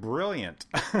 very brilliant.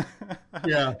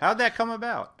 Yeah. How'd that come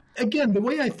about? Again, the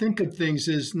way I think of things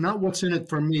is not what's in it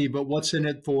for me, but what's in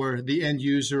it for the end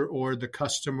user or the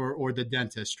customer or the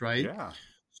dentist, right? Yeah.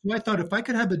 So I thought if I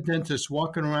could have a dentist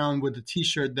walking around with a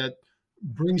T-shirt that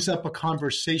brings up a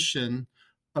conversation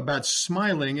about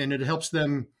smiling and it helps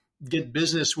them get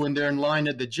business when they're in line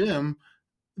at the gym,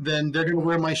 then they're going to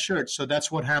wear my shirt. So that's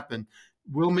what happened.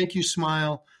 Will make you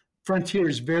smile. Frontier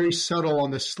is very subtle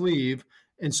on the sleeve.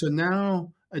 And so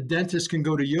now a dentist can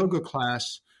go to yoga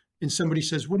class and somebody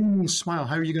says, what do you mean smile?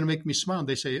 How are you going to make me smile?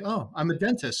 They say, oh, I'm a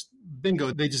dentist.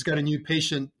 Bingo. They just got a new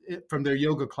patient from their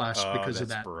yoga class because of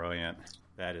that. That's brilliant.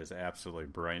 That is absolutely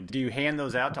brilliant. Do you hand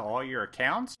those out to all your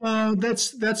accounts?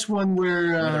 That's one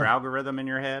where... another algorithm in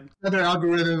your head? Another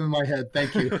algorithm in my head.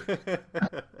 Thank you.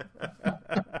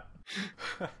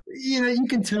 You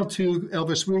can tell too,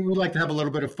 Elvis, we like to have a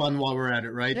little bit of fun while we're at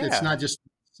it, right? Yeah. It's not just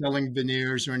selling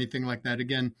veneers or anything like that.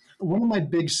 Again, one of my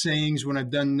big sayings when I've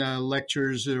done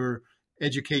lectures or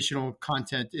educational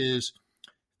content is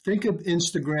think of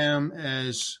Instagram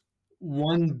as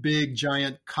one big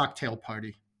giant cocktail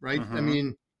party, right? Mm-hmm. I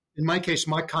mean, in my case,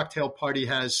 my cocktail party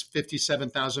has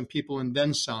 57,000 people and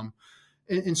then some.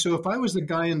 And so if I was the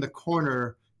guy in the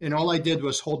corner and all I did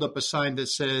was hold up a sign that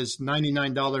says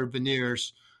 $99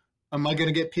 veneers, am I going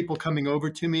to get people coming over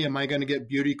to me? Am I going to get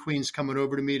beauty queens coming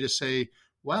over to me to say,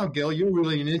 wow, Gil, you're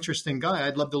really an interesting guy.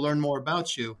 I'd love to learn more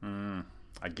about you.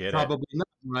 I get Probably not,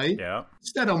 right? Yeah.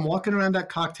 Instead, I'm walking around that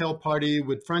cocktail party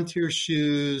with Frontier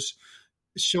shoes,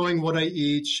 showing what I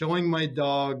eat, showing my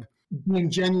dog, being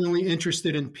genuinely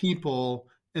interested in people.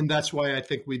 And that's why I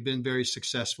think we've been very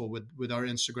successful with our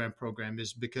Instagram program,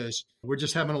 is because we're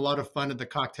just having a lot of fun at the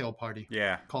cocktail party.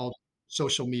 Yeah. Called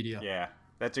social media. Yeah.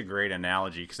 That's a great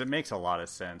analogy because it makes a lot of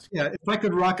sense. Yeah. If I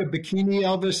could rock a bikini,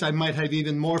 Elvis, I might have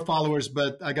even more followers,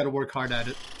 but I got to work hard at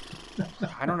it.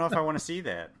 I don't know if I want to see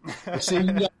that. See you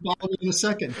in a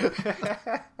second.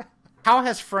 How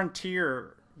has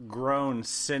Frontier grown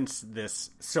since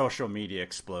this social media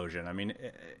explosion? I mean,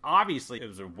 obviously it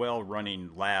was a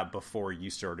well-running lab before you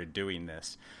started doing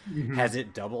this. Mm-hmm. Has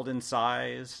it doubled in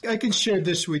size? I can share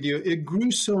this with you. It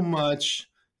grew so much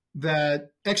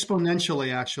that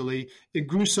exponentially, actually, it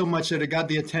grew so much that it got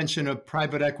the attention of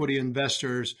private equity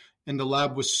investors, and the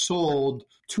lab was sold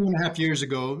 2.5 years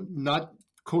ago, not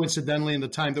coincidentally in the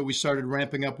time that we started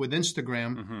ramping up with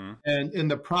Instagram. Mm-hmm. And in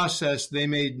the process, they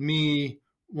made me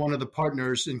one of the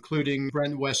partners, including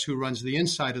Brent West, who runs the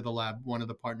inside of the lab, one of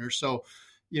the partners. So,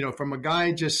 from a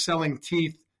guy just selling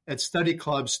teeth at study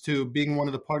clubs to being one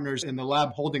of the partners in the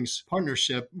Lab Holdings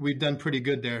partnership, we've done pretty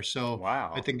good there. So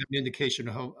wow. I think that's an indication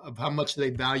of how much they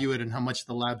value it and how much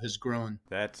the lab has grown.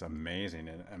 That's amazing.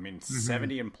 I mean,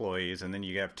 70 employees, and then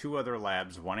you have 2 other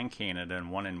labs, one in Canada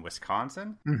and one in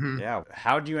Wisconsin. Mm-hmm. Yeah.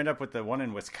 How'd you end up with the one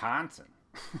in Wisconsin?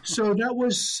 So that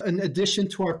was an addition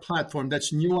to our platform.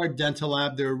 That's New Art Dental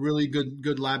Lab. They're a really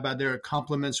good lab out there. It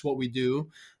complements what we do.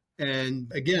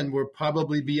 And again, we'll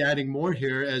probably be adding more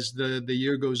here as the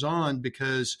year goes on,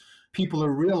 because people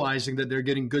are realizing that they're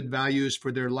getting good values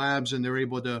for their labs and they're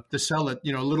able to sell it.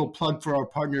 A little plug for our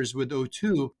partners with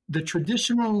O2. The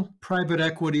traditional private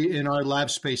equity in our lab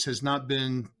space has not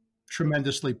been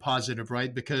tremendously positive,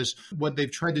 right? Because what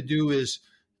they've tried to do is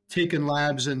taken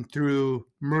labs and through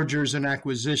mergers and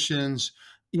acquisitions,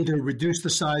 either reduce the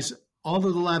size all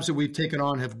of the labs that we've taken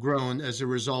on have grown as a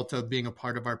result of being a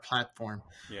part of our platform.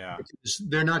 Yeah.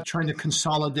 They're not trying to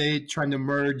consolidate, trying to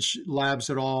merge labs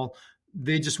at all.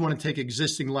 They just want to take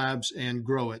existing labs and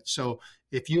grow it. So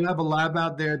if you have a lab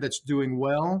out there that's doing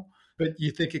well, but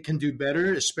you think it can do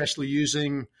better, especially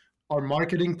using our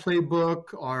marketing playbook,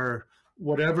 our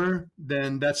whatever,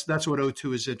 then that's what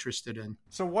O2 is interested in.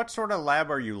 So what sort of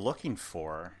lab are you looking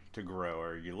for to grow?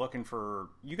 Are you looking for,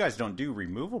 you guys don't do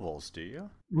removables, do you?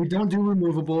 We don't do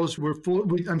removables.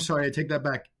 I'm sorry, I take that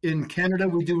back. In Canada,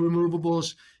 we do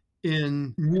removables.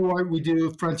 In Newark, we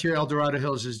do. Frontier Eldorado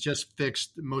Hills is just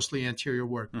fixed, mostly anterior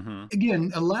work. Mm-hmm.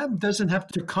 Again, a lab doesn't have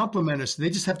to complement us.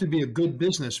 They just have to be a good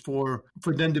business for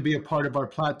them to be a part of our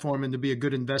platform and to be a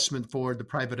good investment for the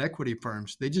private equity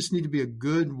firms. They just need to be a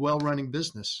good, well-running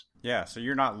business. Yeah, so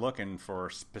you're not looking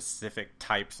for specific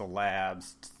types of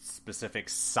labs, specific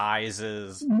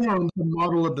sizes. No, the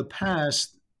model of the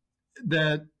past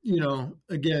that,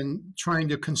 again, trying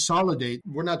to consolidate.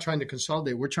 We're not trying to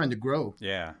consolidate. We're trying to grow.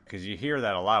 Yeah, because you hear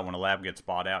that a lot when a lab gets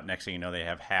bought out. Next thing you know, they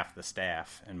have half the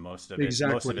staff, and most of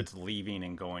it's leaving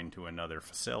and going to another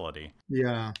facility.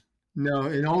 Yeah. No,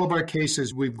 in all of our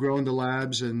cases, we've grown the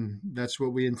labs, and that's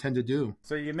what we intend to do.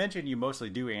 So you mentioned you mostly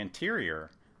do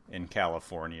anterior in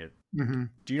California. Mm-hmm.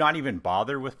 Do you not even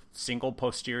bother with single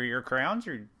posterior crowns,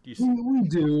 or we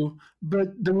do,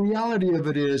 but the reality of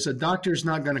it is a doctor's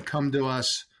not going to come to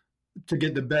us to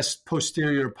get the best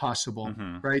posterior possible,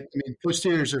 mm-hmm. right? I mean,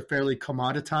 posteriors are fairly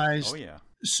commoditized. Oh yeah.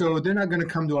 So they're not going to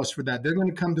come to us for that. They're going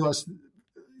to come to us.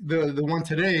 The one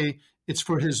today, it's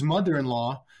for his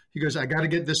mother-in-law. He goes, I got to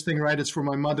get this thing right. It's for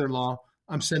my mother-in-law.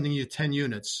 I'm sending you 10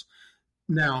 units.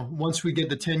 Now, once we get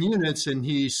the 10 units and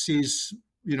he sees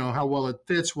how well it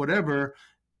fits, whatever,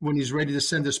 when he's ready to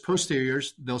send us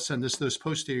posteriors, they'll send us those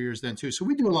posteriors then too. So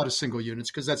we do a lot of single units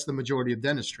because that's the majority of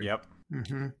dentistry. Yep.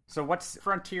 Mm-hmm. So what's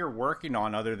Frontier working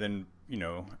on other than,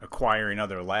 acquiring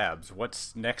other labs?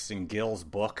 What's next in Gil's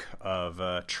book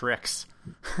of tricks?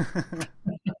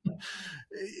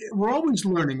 We're always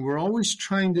learning. We're always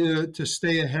trying to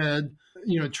stay ahead,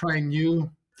 trying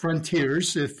new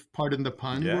frontiers, if pardon the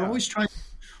pun. Yeah. We're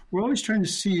always trying to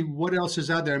see what else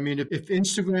is out there. I mean, if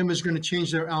Instagram is going to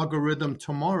change their algorithm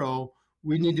tomorrow,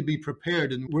 we need to be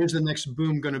prepared. And where's the next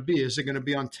boom going to be? Is it going to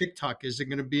be on TikTok? Is it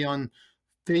going to be on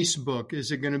Facebook?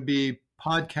 Is it going to be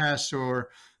podcasts or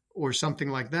something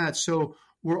like that? So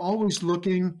we're always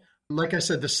looking. Like I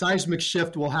said, the seismic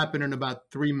shift will happen in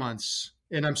about 3 months.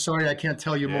 And I'm sorry, I can't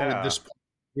tell you more at this point.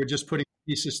 We're just putting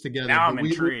pieces together. Now I'm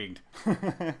intrigued.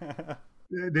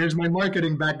 There's my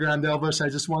marketing background, Elvis. I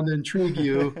just wanted to intrigue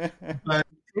you. But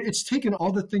it's taken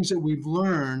all the things that we've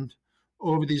learned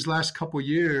over these last couple of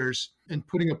years and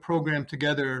putting a program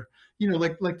together.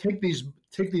 Like take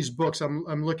these books.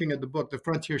 I'm looking at the book, the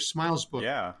Frontier Smiles book.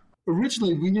 Yeah.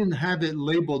 Originally, we didn't have it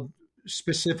labeled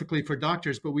specifically for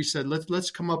doctors, but we said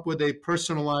let's come up with a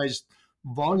personalized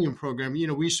volume program. We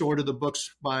used to order the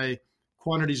books by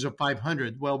quantities of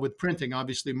 500. Well, with printing,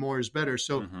 obviously more is better.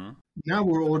 So now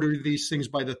we're ordering these things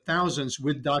by the thousands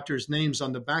with doctors' names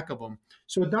on the back of them.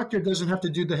 So a doctor doesn't have to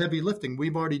do the heavy lifting.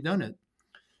 We've already done it.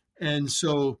 And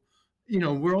so,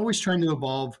 we're always trying to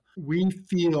evolve. We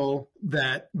feel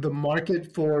that the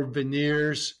market for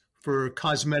veneers, for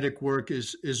cosmetic work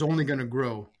is only going to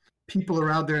grow. People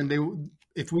are out there, and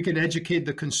if we can educate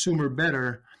the consumer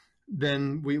better,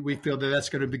 then we feel that that's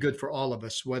going to be good for all of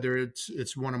us, whether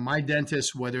it's one of my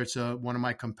dentists, whether it's one of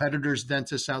my competitors'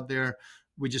 dentists out there.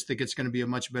 We just think it's going to be a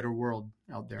much better world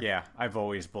out there. Yeah, I've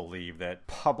always believed that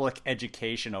public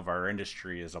education of our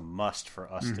industry is a must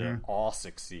for us to all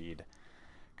succeed,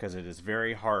 because it is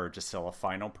very hard to sell a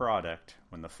final product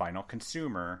when the final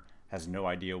consumer has no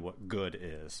idea what good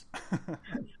is.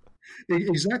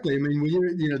 Exactly. I mean,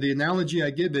 the analogy I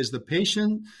give is the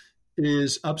patient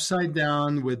is upside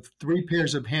down with 3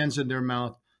 pairs of hands in their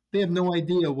mouth. They have no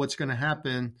idea what's going to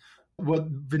happen, what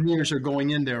veneers are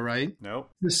going in there, right? Nope.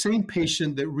 The same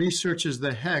patient that researches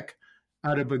the heck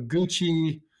out of a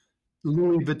Gucci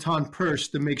Louis Vuitton purse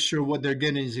to make sure what they're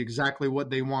getting is exactly what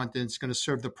they want and it's going to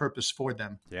serve the purpose for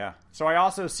them. Yeah. So I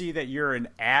also see that you're an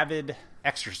avid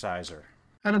exerciser.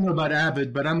 I don't know about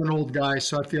avid, but I'm an old guy,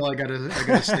 so I feel I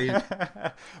gotta stay in.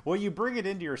 Well, you bring it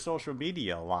into your social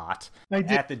media a lot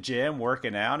at the gym,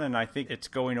 working out, and I think it's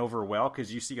going over well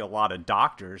because you see a lot of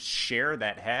doctors share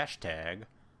that hashtag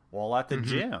while at the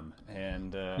gym.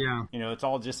 And, it's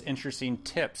all just interesting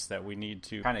tips that we need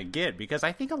to kind of get, because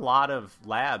I think a lot of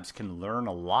labs can learn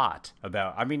a lot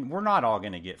about, we're not all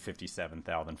going to get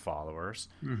 57,000 followers.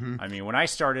 I mean, when I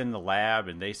started in the lab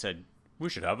and they said, we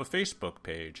should have a Facebook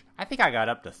page, I think I got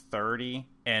up to 30,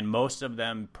 and most of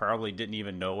them probably didn't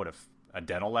even know what a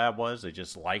dental lab was. They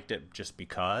just liked it just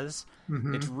because.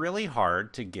 Mm-hmm. It's really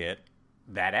hard to get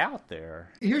that out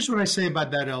there. Here's what I say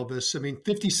about that, Elvis. I mean,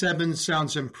 57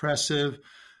 sounds impressive.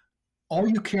 All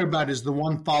you care about is the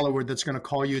one follower that's going to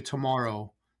call you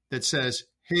tomorrow that says,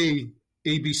 hey,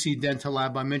 ABC Dental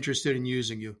Lab, I'm interested in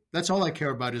using you. That's all I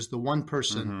care about is the one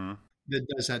person that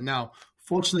does that. Now,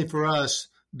 fortunately for us,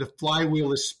 the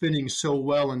flywheel is spinning so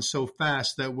well and so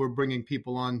fast that we're bringing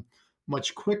people on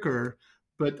much quicker.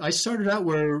 But I started out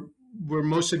where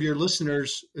most of your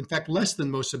listeners, in fact, less than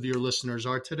most of your listeners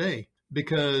are today,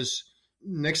 because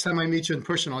next time I meet you in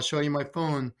person, I'll show you my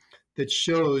phone that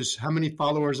shows how many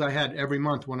followers I had every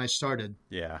month when I started.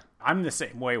 Yeah. I'm the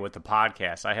same way with the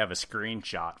podcast. I have a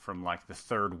screenshot from like the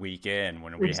third weekend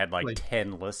when we had like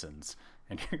 10 listens.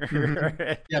 And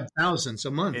yeah, thousands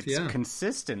a month. It's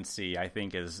consistency, I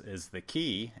think, is the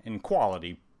key, in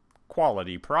quality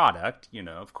product,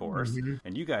 of course.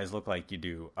 And you guys look like you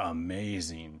do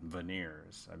amazing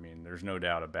veneers. I mean, there's no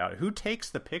doubt about it. Who takes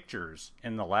the pictures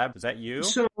in the lab? Is that you?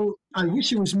 So I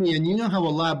wish it was me. And you know how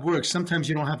a lab works. Sometimes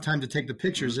you don't have time to take the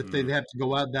pictures if they have to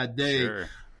go out that day. Sure.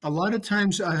 A lot of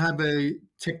times I have a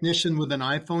technician with an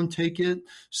iPhone take it.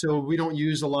 So we don't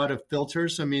use a lot of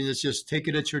filters. I mean, it's just take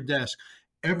it at your desk.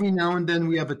 Every now and then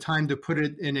we have a time to put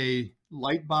it in a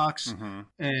light box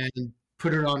and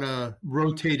put it on a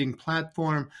rotating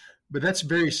platform. But that's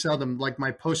very seldom. Like my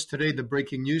post today, the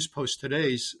breaking news post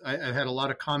today, I had a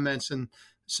lot of comments and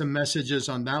some messages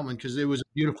on that one because it was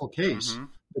a beautiful case.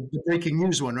 The breaking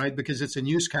news one, right? Because it's a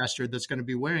newscaster that's going to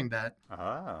be wearing that.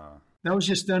 Ah. That was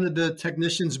just done at the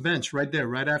technician's bench right there,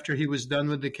 right after he was done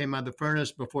with it, came out of the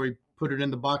furnace before he put it in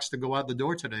the box to go out the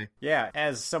door today. Yeah,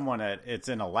 as someone it's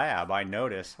in a lab, I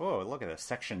notice, oh, look at the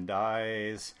section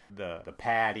dies, the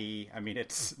patty. I mean,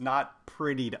 it's not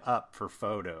prettied up for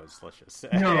photos, let's just say.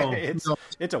 No,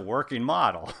 it's a working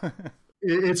model.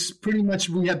 It's pretty much,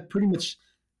 we have pretty much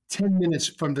 10 minutes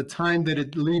from the time that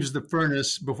it leaves the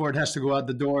furnace before it has to go out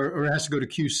the door, or it has to go to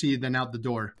QC, then out the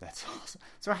door. That's awesome.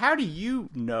 So how do you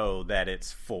know that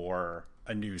it's for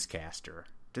a newscaster?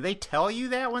 Do they tell you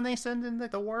that when they send in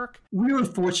the work? We were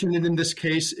fortunate in this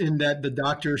case in that the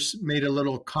doctors made a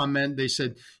little comment. They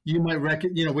said, you might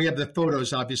we have the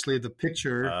photos, obviously, of the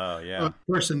picture of the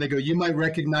person. They go, you might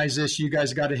recognize this. You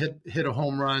guys got to hit a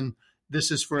home run. This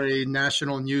is for a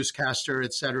national newscaster,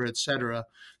 et cetera, et cetera.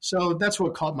 So that's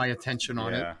what caught my attention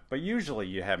on it. Yeah, but usually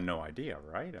you have no idea,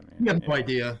 right? I mean, you have no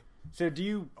idea. So do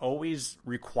you always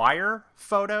require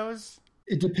photos?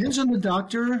 It depends on the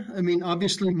doctor. I mean,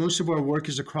 obviously, most of our work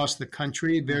is across the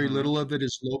country. Very little of it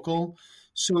is local.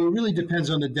 So it really depends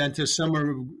on the dentist. Some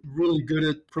are really good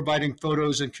at providing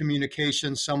photos and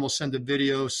communication. Some will send a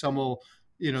video. Some will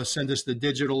send us the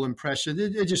digital impression.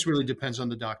 It just really depends on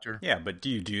the doctor. Yeah, but do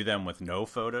you do them with no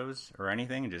photos or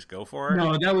anything and just go for it?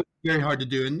 No, that would be very hard to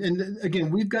do. And again,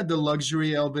 we've got the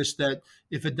luxury, Elvis, that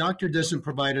if a doctor doesn't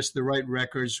provide us the right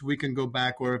records, we can go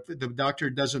back. Or if the doctor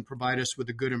doesn't provide us with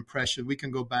a good impression, we can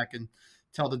go back and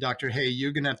tell the doctor, hey,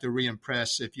 you're going to have to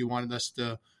re-impress if you wanted us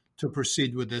to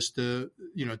proceed with this, to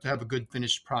have a good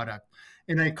finished product.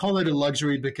 And I call it a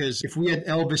luxury because if we had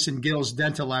Elvis and Gil's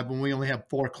Dental Lab and we only have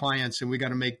 4 clients and we got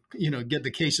to get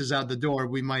the cases out the door,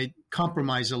 we might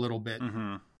compromise a little bit.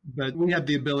 But we have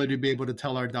the ability to be able to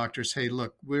tell our doctors, hey,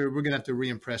 look, we're going to have to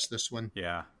re-impress this one.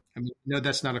 Yeah. I mean,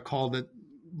 that's not a call that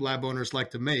lab owners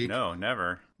like to make. No,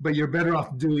 never. But you're better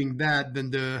off doing that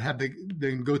than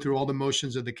to go through all the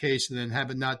motions of the case and then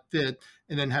have it not fit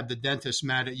and then have the dentist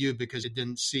mad at you because it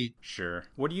didn't seat. Sure.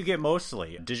 What do you get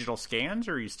mostly? Digital scans,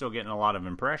 or are you still getting a lot of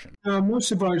impressions?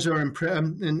 Most of ours are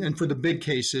and for the big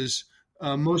cases,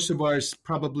 most of ours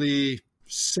probably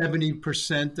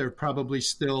 70% are probably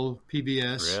still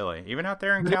PVS. Really? Even out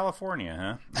there in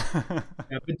California, huh?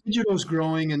 Yeah, but digital is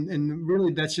growing, and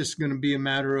really that's just going to be a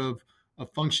matter of a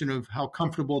function of how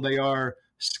comfortable they are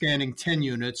scanning 10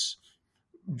 units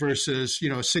versus,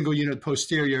 a single unit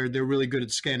posterior. They're really good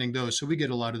at scanning those. So we get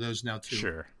a lot of those now too.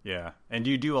 Sure. Yeah. And do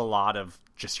you do a lot of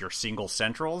just your single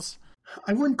centrals?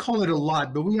 I wouldn't call it a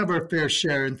lot, but we have our fair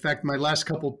share. In fact, my last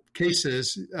couple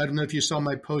cases, I don't know if you saw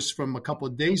my post from a couple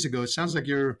of days ago. It sounds like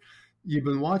you've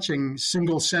been watching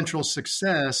Single Central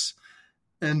Success.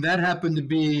 And that happened to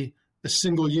be a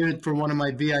single unit for one of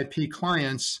my VIP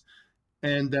clients.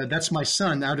 And that's my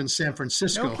son out in San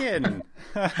Francisco. No kidding.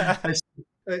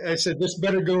 I said, this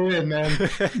better go in, man.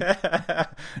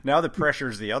 Now the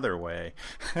pressure's the other way.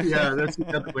 Yeah, that's the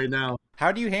other way now.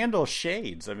 How do you handle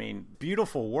shades? I mean,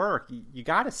 beautiful work. You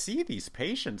got to see these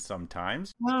patients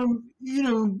sometimes.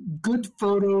 Good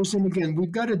photos. And again,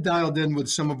 we've got it dialed in with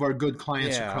some of our good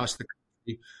clients across the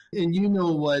country. And you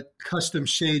know what custom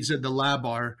shades at the lab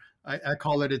are. I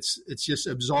call it, it's just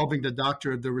absolving the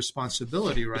doctor of the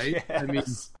responsibility, right? Yes. I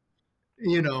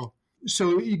mean,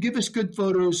 so you give us good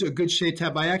photos, a good shade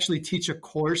tab. I actually teach a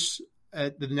course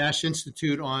at the Nash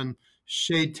Institute on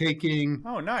shade taking,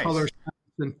 Oh, nice. color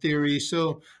science and theory.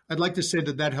 So I'd like to say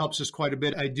that helps us quite a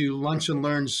bit. I do lunch and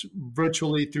learns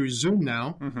virtually through Zoom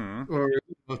now, or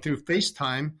through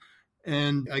FaceTime,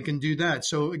 and I can do that.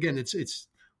 So again,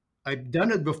 I've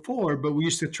done it before, but we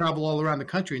used to travel all around the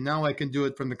country. Now I can do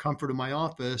it from the comfort of my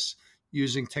office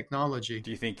using technology.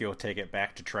 Do you think you'll take it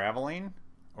back to traveling?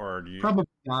 Or do you... Probably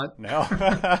not. No.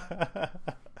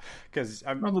 Because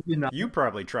Probably not. you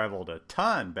probably traveled a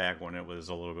ton back when it was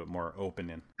a little bit more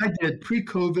open. I did.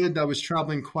 Pre-COVID, I was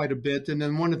traveling quite a bit. And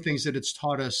then one of the things that it's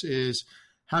taught us is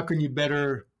how can you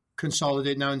better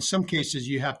consolidate. Now, in some cases,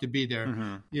 you have to be there.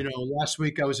 Last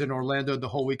week I was in Orlando the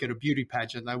whole week at a beauty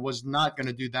pageant. I was not going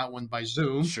to do that one by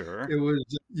Zoom. Sure. It was,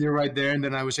 you're right there. And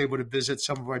then I was able to visit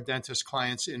some of our dentist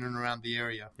clients in and around the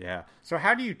area. Yeah. So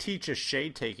how do you teach a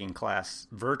shade taking class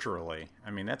virtually? I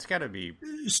mean, that's got to be...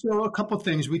 So a couple of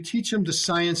things. We teach them the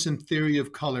science and theory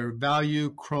of color,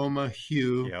 value, chroma,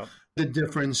 hue, Yep. the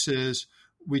differences.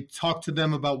 We talk to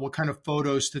them about what kind of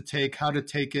photos to take, how to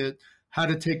take it, how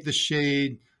to take the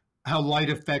shade, how light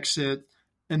affects it.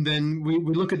 And then we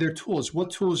look at their tools.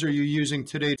 What tools are you using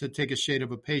today to take a shade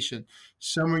of a patient?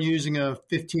 Some are using a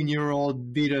 15-year-old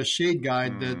Vita shade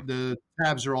guide that the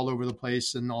tabs are all over the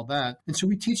place and all that. And so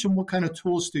we teach them what kind of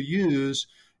tools to use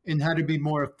and how to be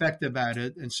more effective at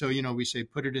it. And so, we say,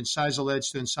 put it incisal edge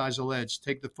to incisal edge,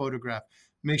 take the photograph,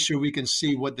 make sure we can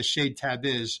see what the shade tab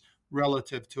is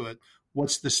relative to it.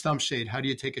 What's the stump shade? How do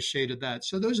you take a shade of that?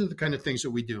 So those are the kind of things that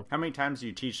we do. How many times do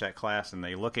you teach that class and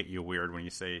they look at you weird when you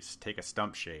say, take a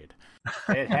stump shade?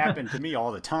 It happened to me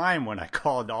all the time when I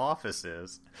called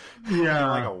offices. Yeah.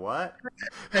 Like a what?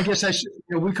 I guess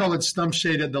we call it stump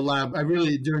shade at the lab.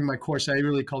 during my course, I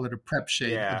really call it a prep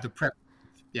shade of the prep.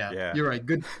 Yeah, you're right.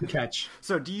 Good catch.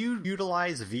 So do you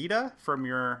utilize Vita from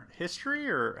your history,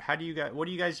 or what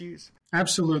do you guys use?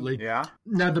 Absolutely. Yeah.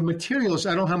 Now, the materials,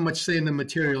 I don't have much say in the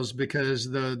materials because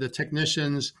the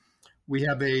technicians, we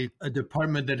have a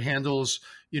department that handles,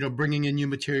 bringing in new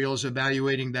materials,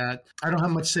 evaluating that. I don't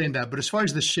have much say in that. But as far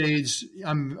as the shades,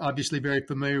 I'm obviously very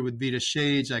familiar with Vita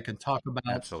shades. I can talk about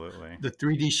Absolutely. The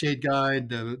 3D shade guide,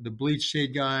 the bleach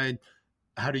shade guide,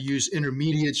 how to use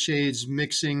intermediate shades,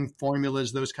 mixing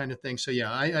formulas, those kind of things. So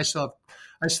yeah, I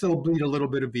still bleed a little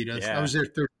bit of Vita. Yeah. I was there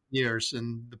 30 years,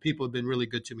 and the people have been really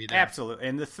good to me there. Absolutely.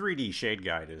 And the 3D shade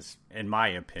guide is, in my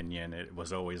opinion, it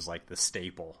was always like the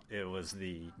staple. It was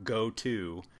the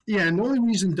go-to. Yeah, and the only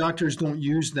reason doctors don't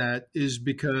use that is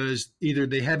because either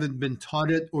they haven't been taught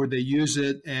it or they use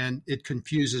it and it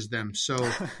confuses them. So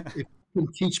if you can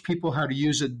teach people how to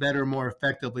use it better, more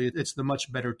effectively, it's the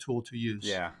much better tool to use.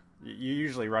 Yeah. You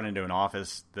usually run into an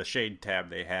office, the shade tab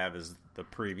they have is the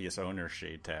previous owner's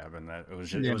shade tab, and it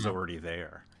was already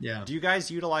there. Yeah. Do you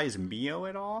guys utilize Mio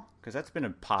at all? Because that's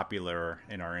been popular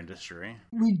in our industry.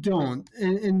 We don't,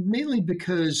 and mainly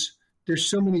because there's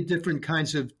so many different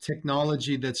kinds of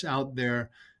technology that's out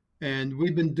there, and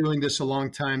we've been doing this a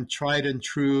long time, tried and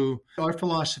true. Our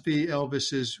philosophy,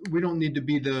 Elvis, is we don't need to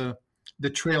be the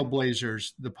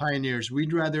trailblazers, the pioneers.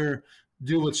 We'd rather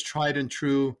do what's tried and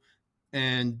true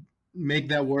and make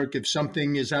that work. If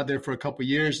something is out there for a couple of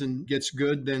years and gets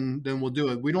good, then we'll do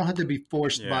it. We don't have to be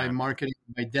forced by marketing,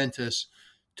 by dentists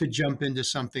to jump into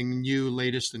something new,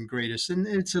 latest and greatest. And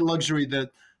it's a luxury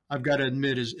that I've got to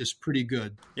admit is pretty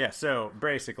good. Yeah. So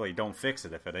basically don't fix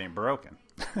it if it ain't broken.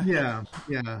 Yeah.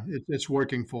 It's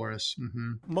working for us.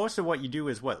 Mm-hmm. Most of what you do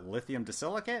is what? Lithium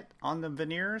disilicate on the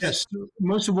veneers? Yes.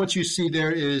 Most of what you see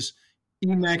there is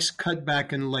Emax cut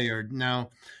back and layered.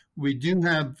 Now, we do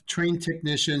have trained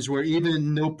technicians where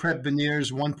even no prep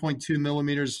veneers, 1.2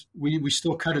 millimeters, we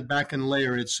still cut it back and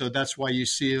layer it. So that's why you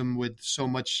see them with so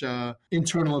much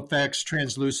internal effects,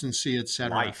 translucency,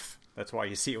 etc. Life. That's why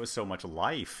you see it with so much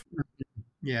life.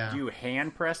 Yeah. Do you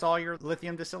hand press all your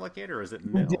lithium disilicate, or is it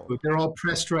mill? They're all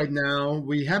pressed right now.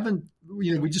 We haven't,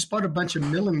 we just bought a bunch of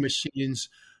milling machines,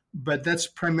 but that's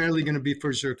primarily going to be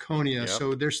for zirconia,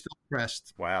 so they're still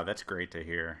pressed. Wow, that's great to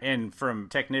hear. And from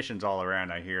technicians all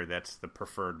around, I hear that's the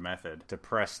preferred method to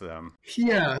press them.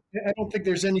 Yeah, I don't think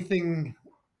there's anything,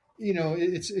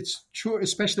 it's true,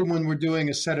 especially when we're doing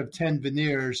a set of 10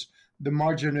 veneers, the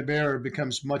margin of error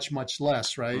becomes much, much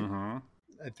less, right? Mm-hmm.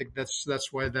 I think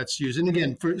that's why that's used. And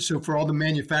again, for all the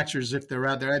manufacturers, if they're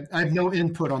out there, I have no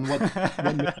input on what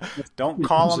Don't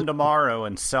call them tomorrow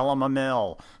and sell them a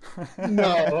mill.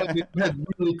 No, we've had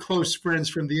really close friends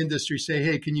from the industry say,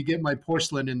 hey, can you get my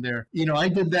porcelain in there? I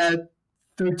did that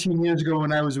 13 years ago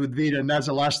when I was with Vita, and that's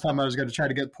the last time I was going to try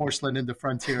to get porcelain into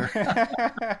Frontier.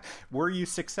 Were you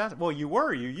successful? Well, you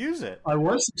were. You use it. I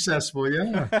was successful,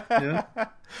 yeah.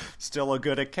 Still a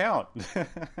good account.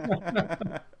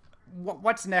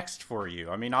 What's next for you?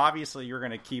 I mean, obviously, you're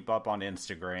going to keep up on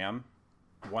Instagram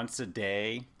once a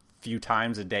day, few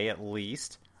times a day at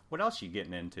least. What else are you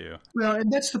getting into? Well,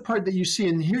 and that's the part that you see.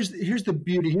 And here's the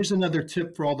beauty. Here's another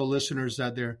tip for all the listeners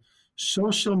out there.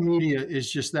 Social media is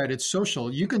just that. It's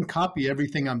social. You can copy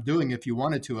everything I'm doing if you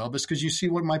wanted to, Elvis, because you see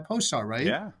what my posts are, right?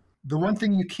 Yeah. The one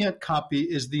thing you can't copy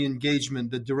is the engagement,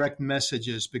 the direct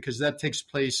messages, because that takes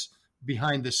place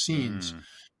behind the scenes.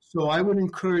 So I would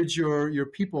encourage your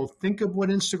people, think of what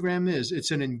Instagram is. It's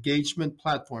an engagement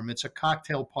platform. It's a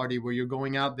cocktail party where you're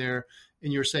going out there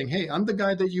and you're saying, hey, I'm the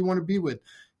guy that you want to be with.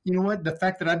 You know what? The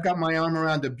fact that I've got my arm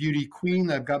around a beauty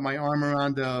queen, I've got my arm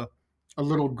around a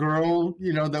little girl,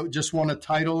 that just won a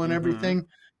title and everything,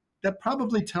 that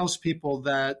probably tells people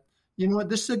that, you know what,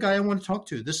 this is the guy I want to talk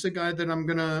to. This is the guy that I'm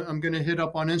gonna hit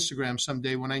up on Instagram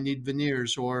someday when I need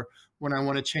veneers or when I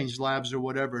want to change labs or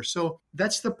whatever. So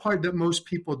that's the part that most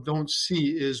people don't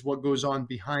see, is what goes on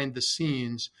behind the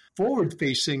scenes. Forward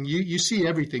facing, you see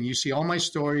everything. You see all my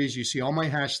stories, you see all my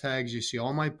hashtags, you see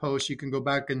all my posts. You can go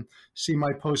back and see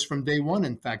my posts from day one,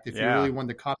 in fact, if you really want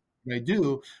to copy what I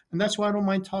do. And that's why I don't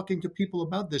mind talking to people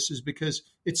about this, is because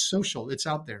it's social, it's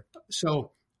out there.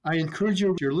 So I encourage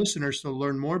your listeners to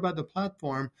learn more about the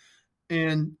platform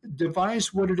and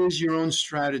devise what it is, your own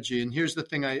strategy. And here's the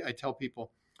thing I tell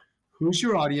people. Who's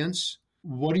your audience?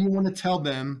 What do you want to tell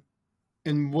them?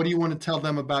 And what do you want to tell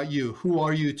them about you? Who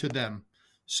are you to them?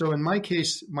 So in my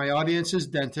case, my audience is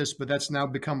dentists, but that's now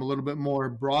become a little bit more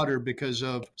broader because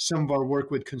of some of our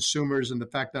work with consumers and the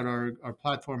fact that our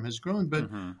platform has grown. But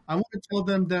I want to tell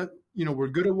them that, we're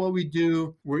good at what we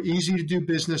do. We're easy to do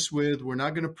business with. We're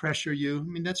not going to pressure you. I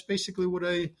mean, that's basically what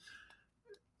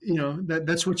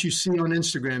that's what you see on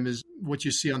Instagram, is what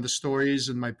you see on the stories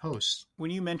and my posts. When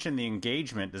you mention the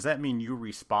engagement, does that mean you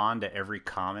respond to every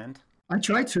comment? I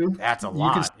try to. That's a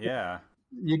lot. Yeah.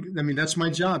 That's my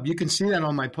job. You can see that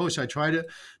on my posts. I try to,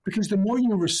 because the more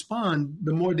you respond,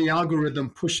 the more the algorithm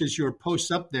pushes your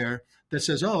posts up there that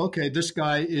says, oh, okay, this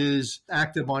guy is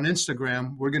active on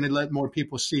Instagram. We're going to let more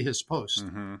people see his post.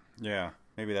 Yeah.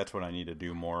 Maybe that's what I need to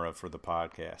do more of for the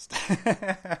podcast.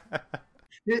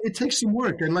 It takes some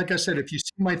work. And like I said, if you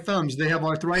see my thumbs, they have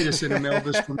arthritis in them,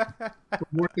 Elvis, from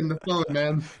working the phone,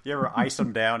 man. You ever ice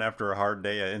them down after a hard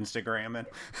day of Instagramming?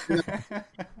 Yeah.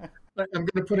 I'm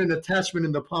going to put an attachment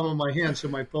in the palm of my hand so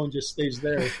my phone just stays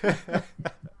there.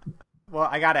 Well,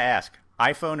 I got to ask,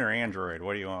 iPhone or Android?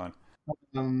 What are you on?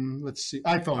 Let's see.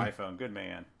 iPhone. Good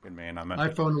man.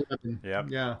 iPhone 11. Yep.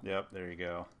 Yeah. Yep. There you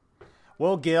go.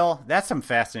 Well, Gil, that's some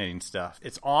fascinating stuff.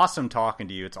 It's awesome talking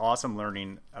to you. It's awesome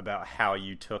learning about how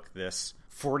you took this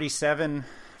 47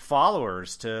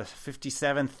 followers to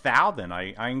 57,000.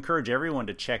 I encourage everyone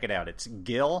to check it out. It's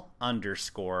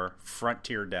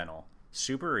Gil_Frontier Dental.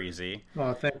 Super easy.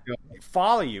 Oh, thank you.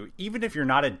 Follow you, even if you're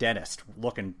not a dentist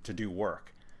looking to do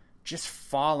work. Just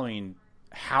following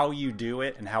how you do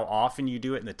it and how often you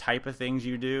do it and the type of things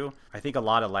you do. I think a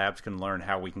lot of labs can learn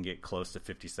how we can get close to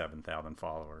 57,000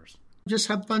 followers. Just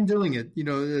have fun doing it.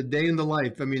 A day in the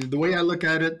life. I mean, the way I look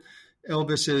at it,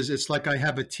 Elvis, is it's like I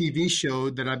have a TV show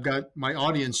that I've got my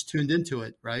audience tuned into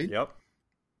it, right? Yep.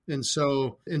 And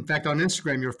so, in fact, on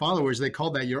Instagram, your followers, they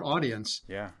call that your audience.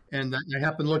 Yeah. And I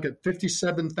happen to look at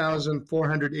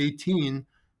 57,418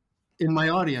 in my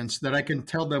audience that I can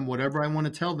tell them whatever I want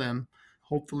to tell them.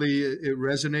 Hopefully it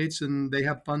resonates and they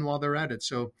have fun while they're at it.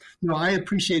 So, I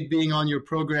appreciate being on your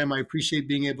program. I appreciate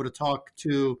being able to talk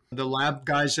to the lab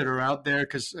guys that are out there.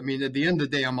 Because, at the end of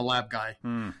the day, I'm a lab guy.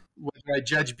 Whether I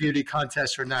judge beauty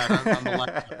contests or not, I'm a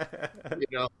lab guy.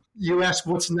 You asked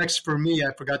what's next for me.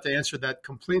 I forgot to answer that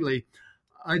completely.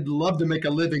 I'd love to make a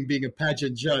living being a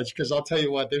pageant judge, because I'll tell you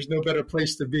what, there's no better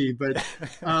place to be. But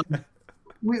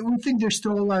we think there's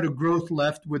still a lot of growth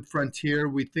left with Frontier.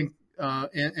 We think,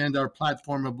 and our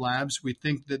platform of labs, we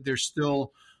think that there's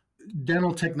still,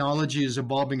 dental technology is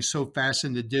evolving so fast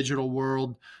in the digital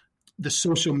world. The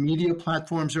social media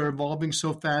platforms are evolving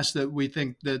so fast that we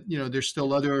think that, there's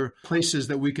still other places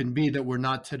that we can be that we're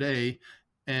not today.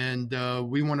 And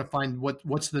we want to find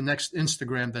what's the next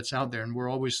Instagram that's out there. And we're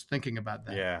always thinking about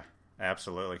that. Yeah,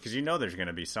 absolutely. Because there's going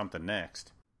to be something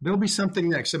next. There'll be something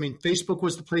next. Facebook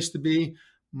was the place to be.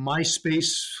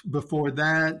 MySpace before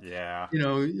that. Yeah.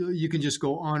 You can just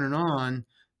go on.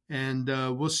 And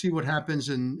we'll see what happens.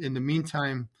 And in the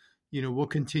meantime, we'll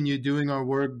continue doing our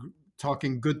work,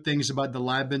 talking good things about the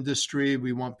lab industry.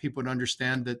 We want people to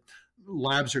understand that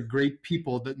labs are great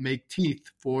people that make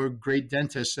teeth for great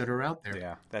dentists that are out there.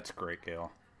 Yeah, that's great,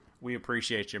 Gil. We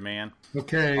appreciate you, man.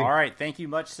 Okay. All right. Thank you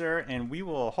much, sir. And we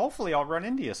will, hopefully, I'll run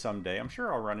into you someday. I'm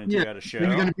sure I'll run into you at a show. Are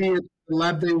you going to be at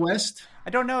Lab Day West? I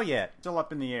don't know yet. Still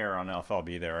up in the air on if I'll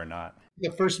be there or not.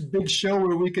 The first big show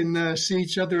where we can see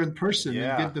each other in person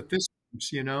and give the fist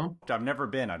bumps, you know? I've never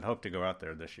been. I'd hope to go out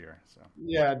there this year. So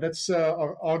yeah, that's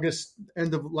August,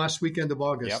 last weekend of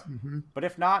August. Yep. Mm-hmm. But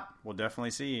if not, we'll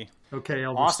definitely see you. Okay,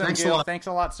 Elvis. Awesome, Thanks Gil. a lot. Thanks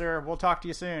a lot, sir. We'll talk to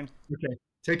you soon. Okay.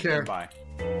 Take care. Bye.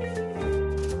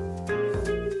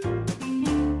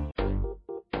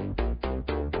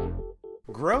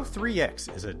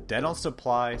 Grow3X is a dental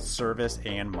supply, service,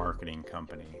 and marketing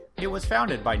company. It was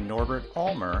founded by Norbert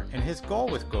Ulmer, and his goal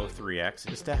with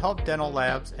Grow3X is to help dental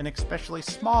labs, and especially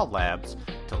small labs,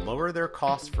 to lower their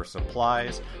costs for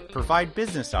supplies, provide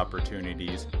business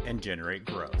opportunities, and generate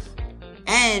growth.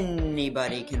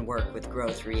 Anybody can work with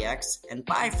Grow3X and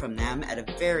buy from them at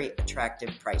a very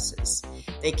attractive prices.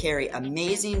 They carry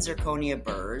amazing zirconia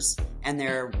burrs, and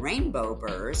their rainbow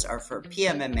burrs are for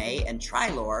PMMA and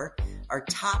Trilor are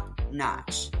top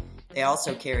notch. They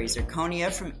also carry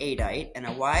zirconia from Adite and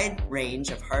a wide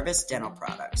range of Harvest dental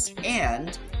products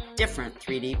and different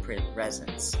 3D print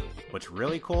resins. What's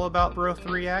really cool about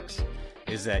Grow3X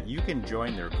is that you can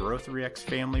join their Grow3X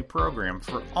family program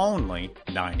for only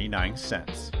 99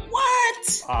 cents.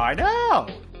 What? I know!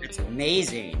 It's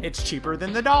amazing. It's cheaper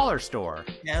than the dollar store.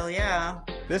 Hell yeah.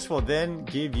 This will then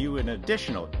give you an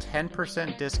additional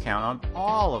 10% discount on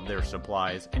all of their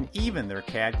supplies and even their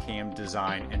CAD/CAM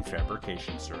design and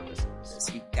fabrication services.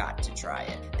 So you got to try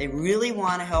it. They really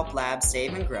want to help labs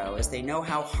save and grow as they know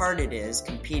how hard it is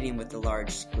competing with the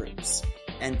large groups.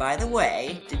 And by the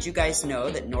way, did you guys know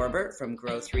that Norbert from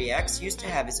Grow3X used to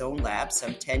have his own lab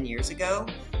some 10 years ago?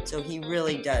 So he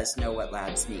really does know what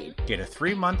labs need. Get a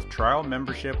 3-month trial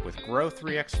membership with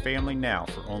Grow3X Family now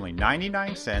for only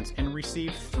 99 cents and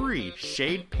receive 3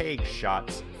 Shade Peg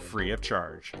shots free of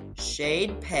charge.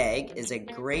 Shade Peg is a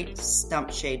great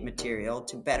stump shade material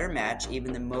to better match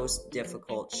even the most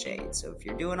difficult shades. So if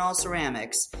you're doing all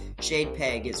ceramics, Shade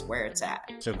Peg is where it's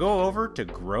at. So go over to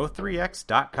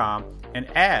grow3x.com and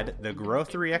add the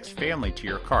Grow3X family to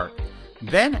your cart.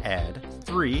 Then add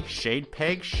 3 Shade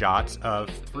Peg shots of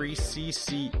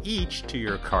 3cc each to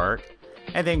your cart,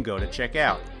 and then go to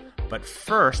checkout. But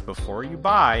first, before you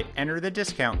buy, enter the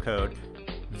discount code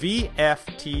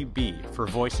VFTB for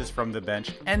Voices from the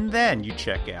Bench, and then you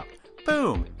check out.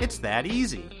 Boom! It's that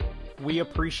easy. We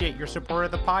appreciate your support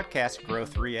of the podcast,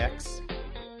 Grow3X.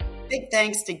 Big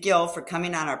thanks to Gil for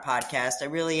coming on our podcast. I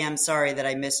really am sorry that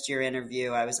I missed your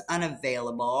interview. I was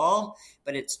unavailable,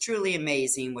 but it's truly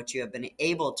amazing what you have been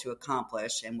able to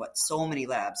accomplish and what so many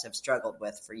labs have struggled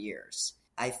with for years.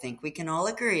 I think we can all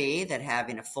agree that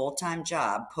having a full-time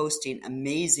job posting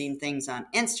amazing things on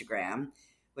Instagram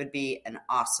would be an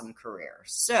awesome career.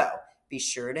 So be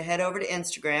sure to head over to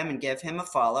Instagram and give him a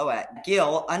follow at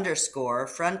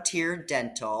Gil_Frontier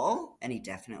Dental. And he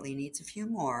definitely needs a few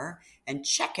more. And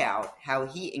check out how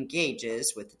he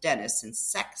engages with dentists and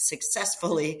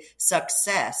successfully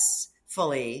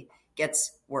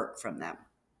gets work from them.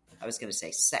 I was going to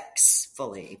say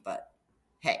sexfully, but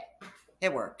hey,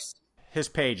 it works. His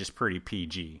page is pretty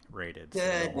PG rated.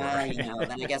 Good. Well,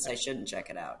 then I guess I shouldn't check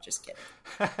it out. Just kidding.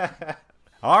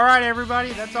 All right,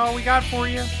 everybody. That's all we got for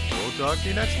you. We'll talk to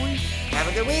you next week. Have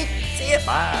a good week. See you.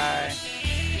 Bye.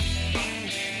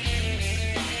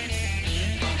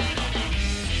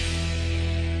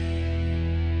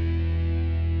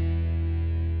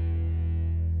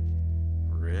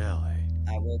 Really?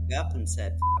 I woke up and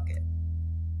said, fuck it.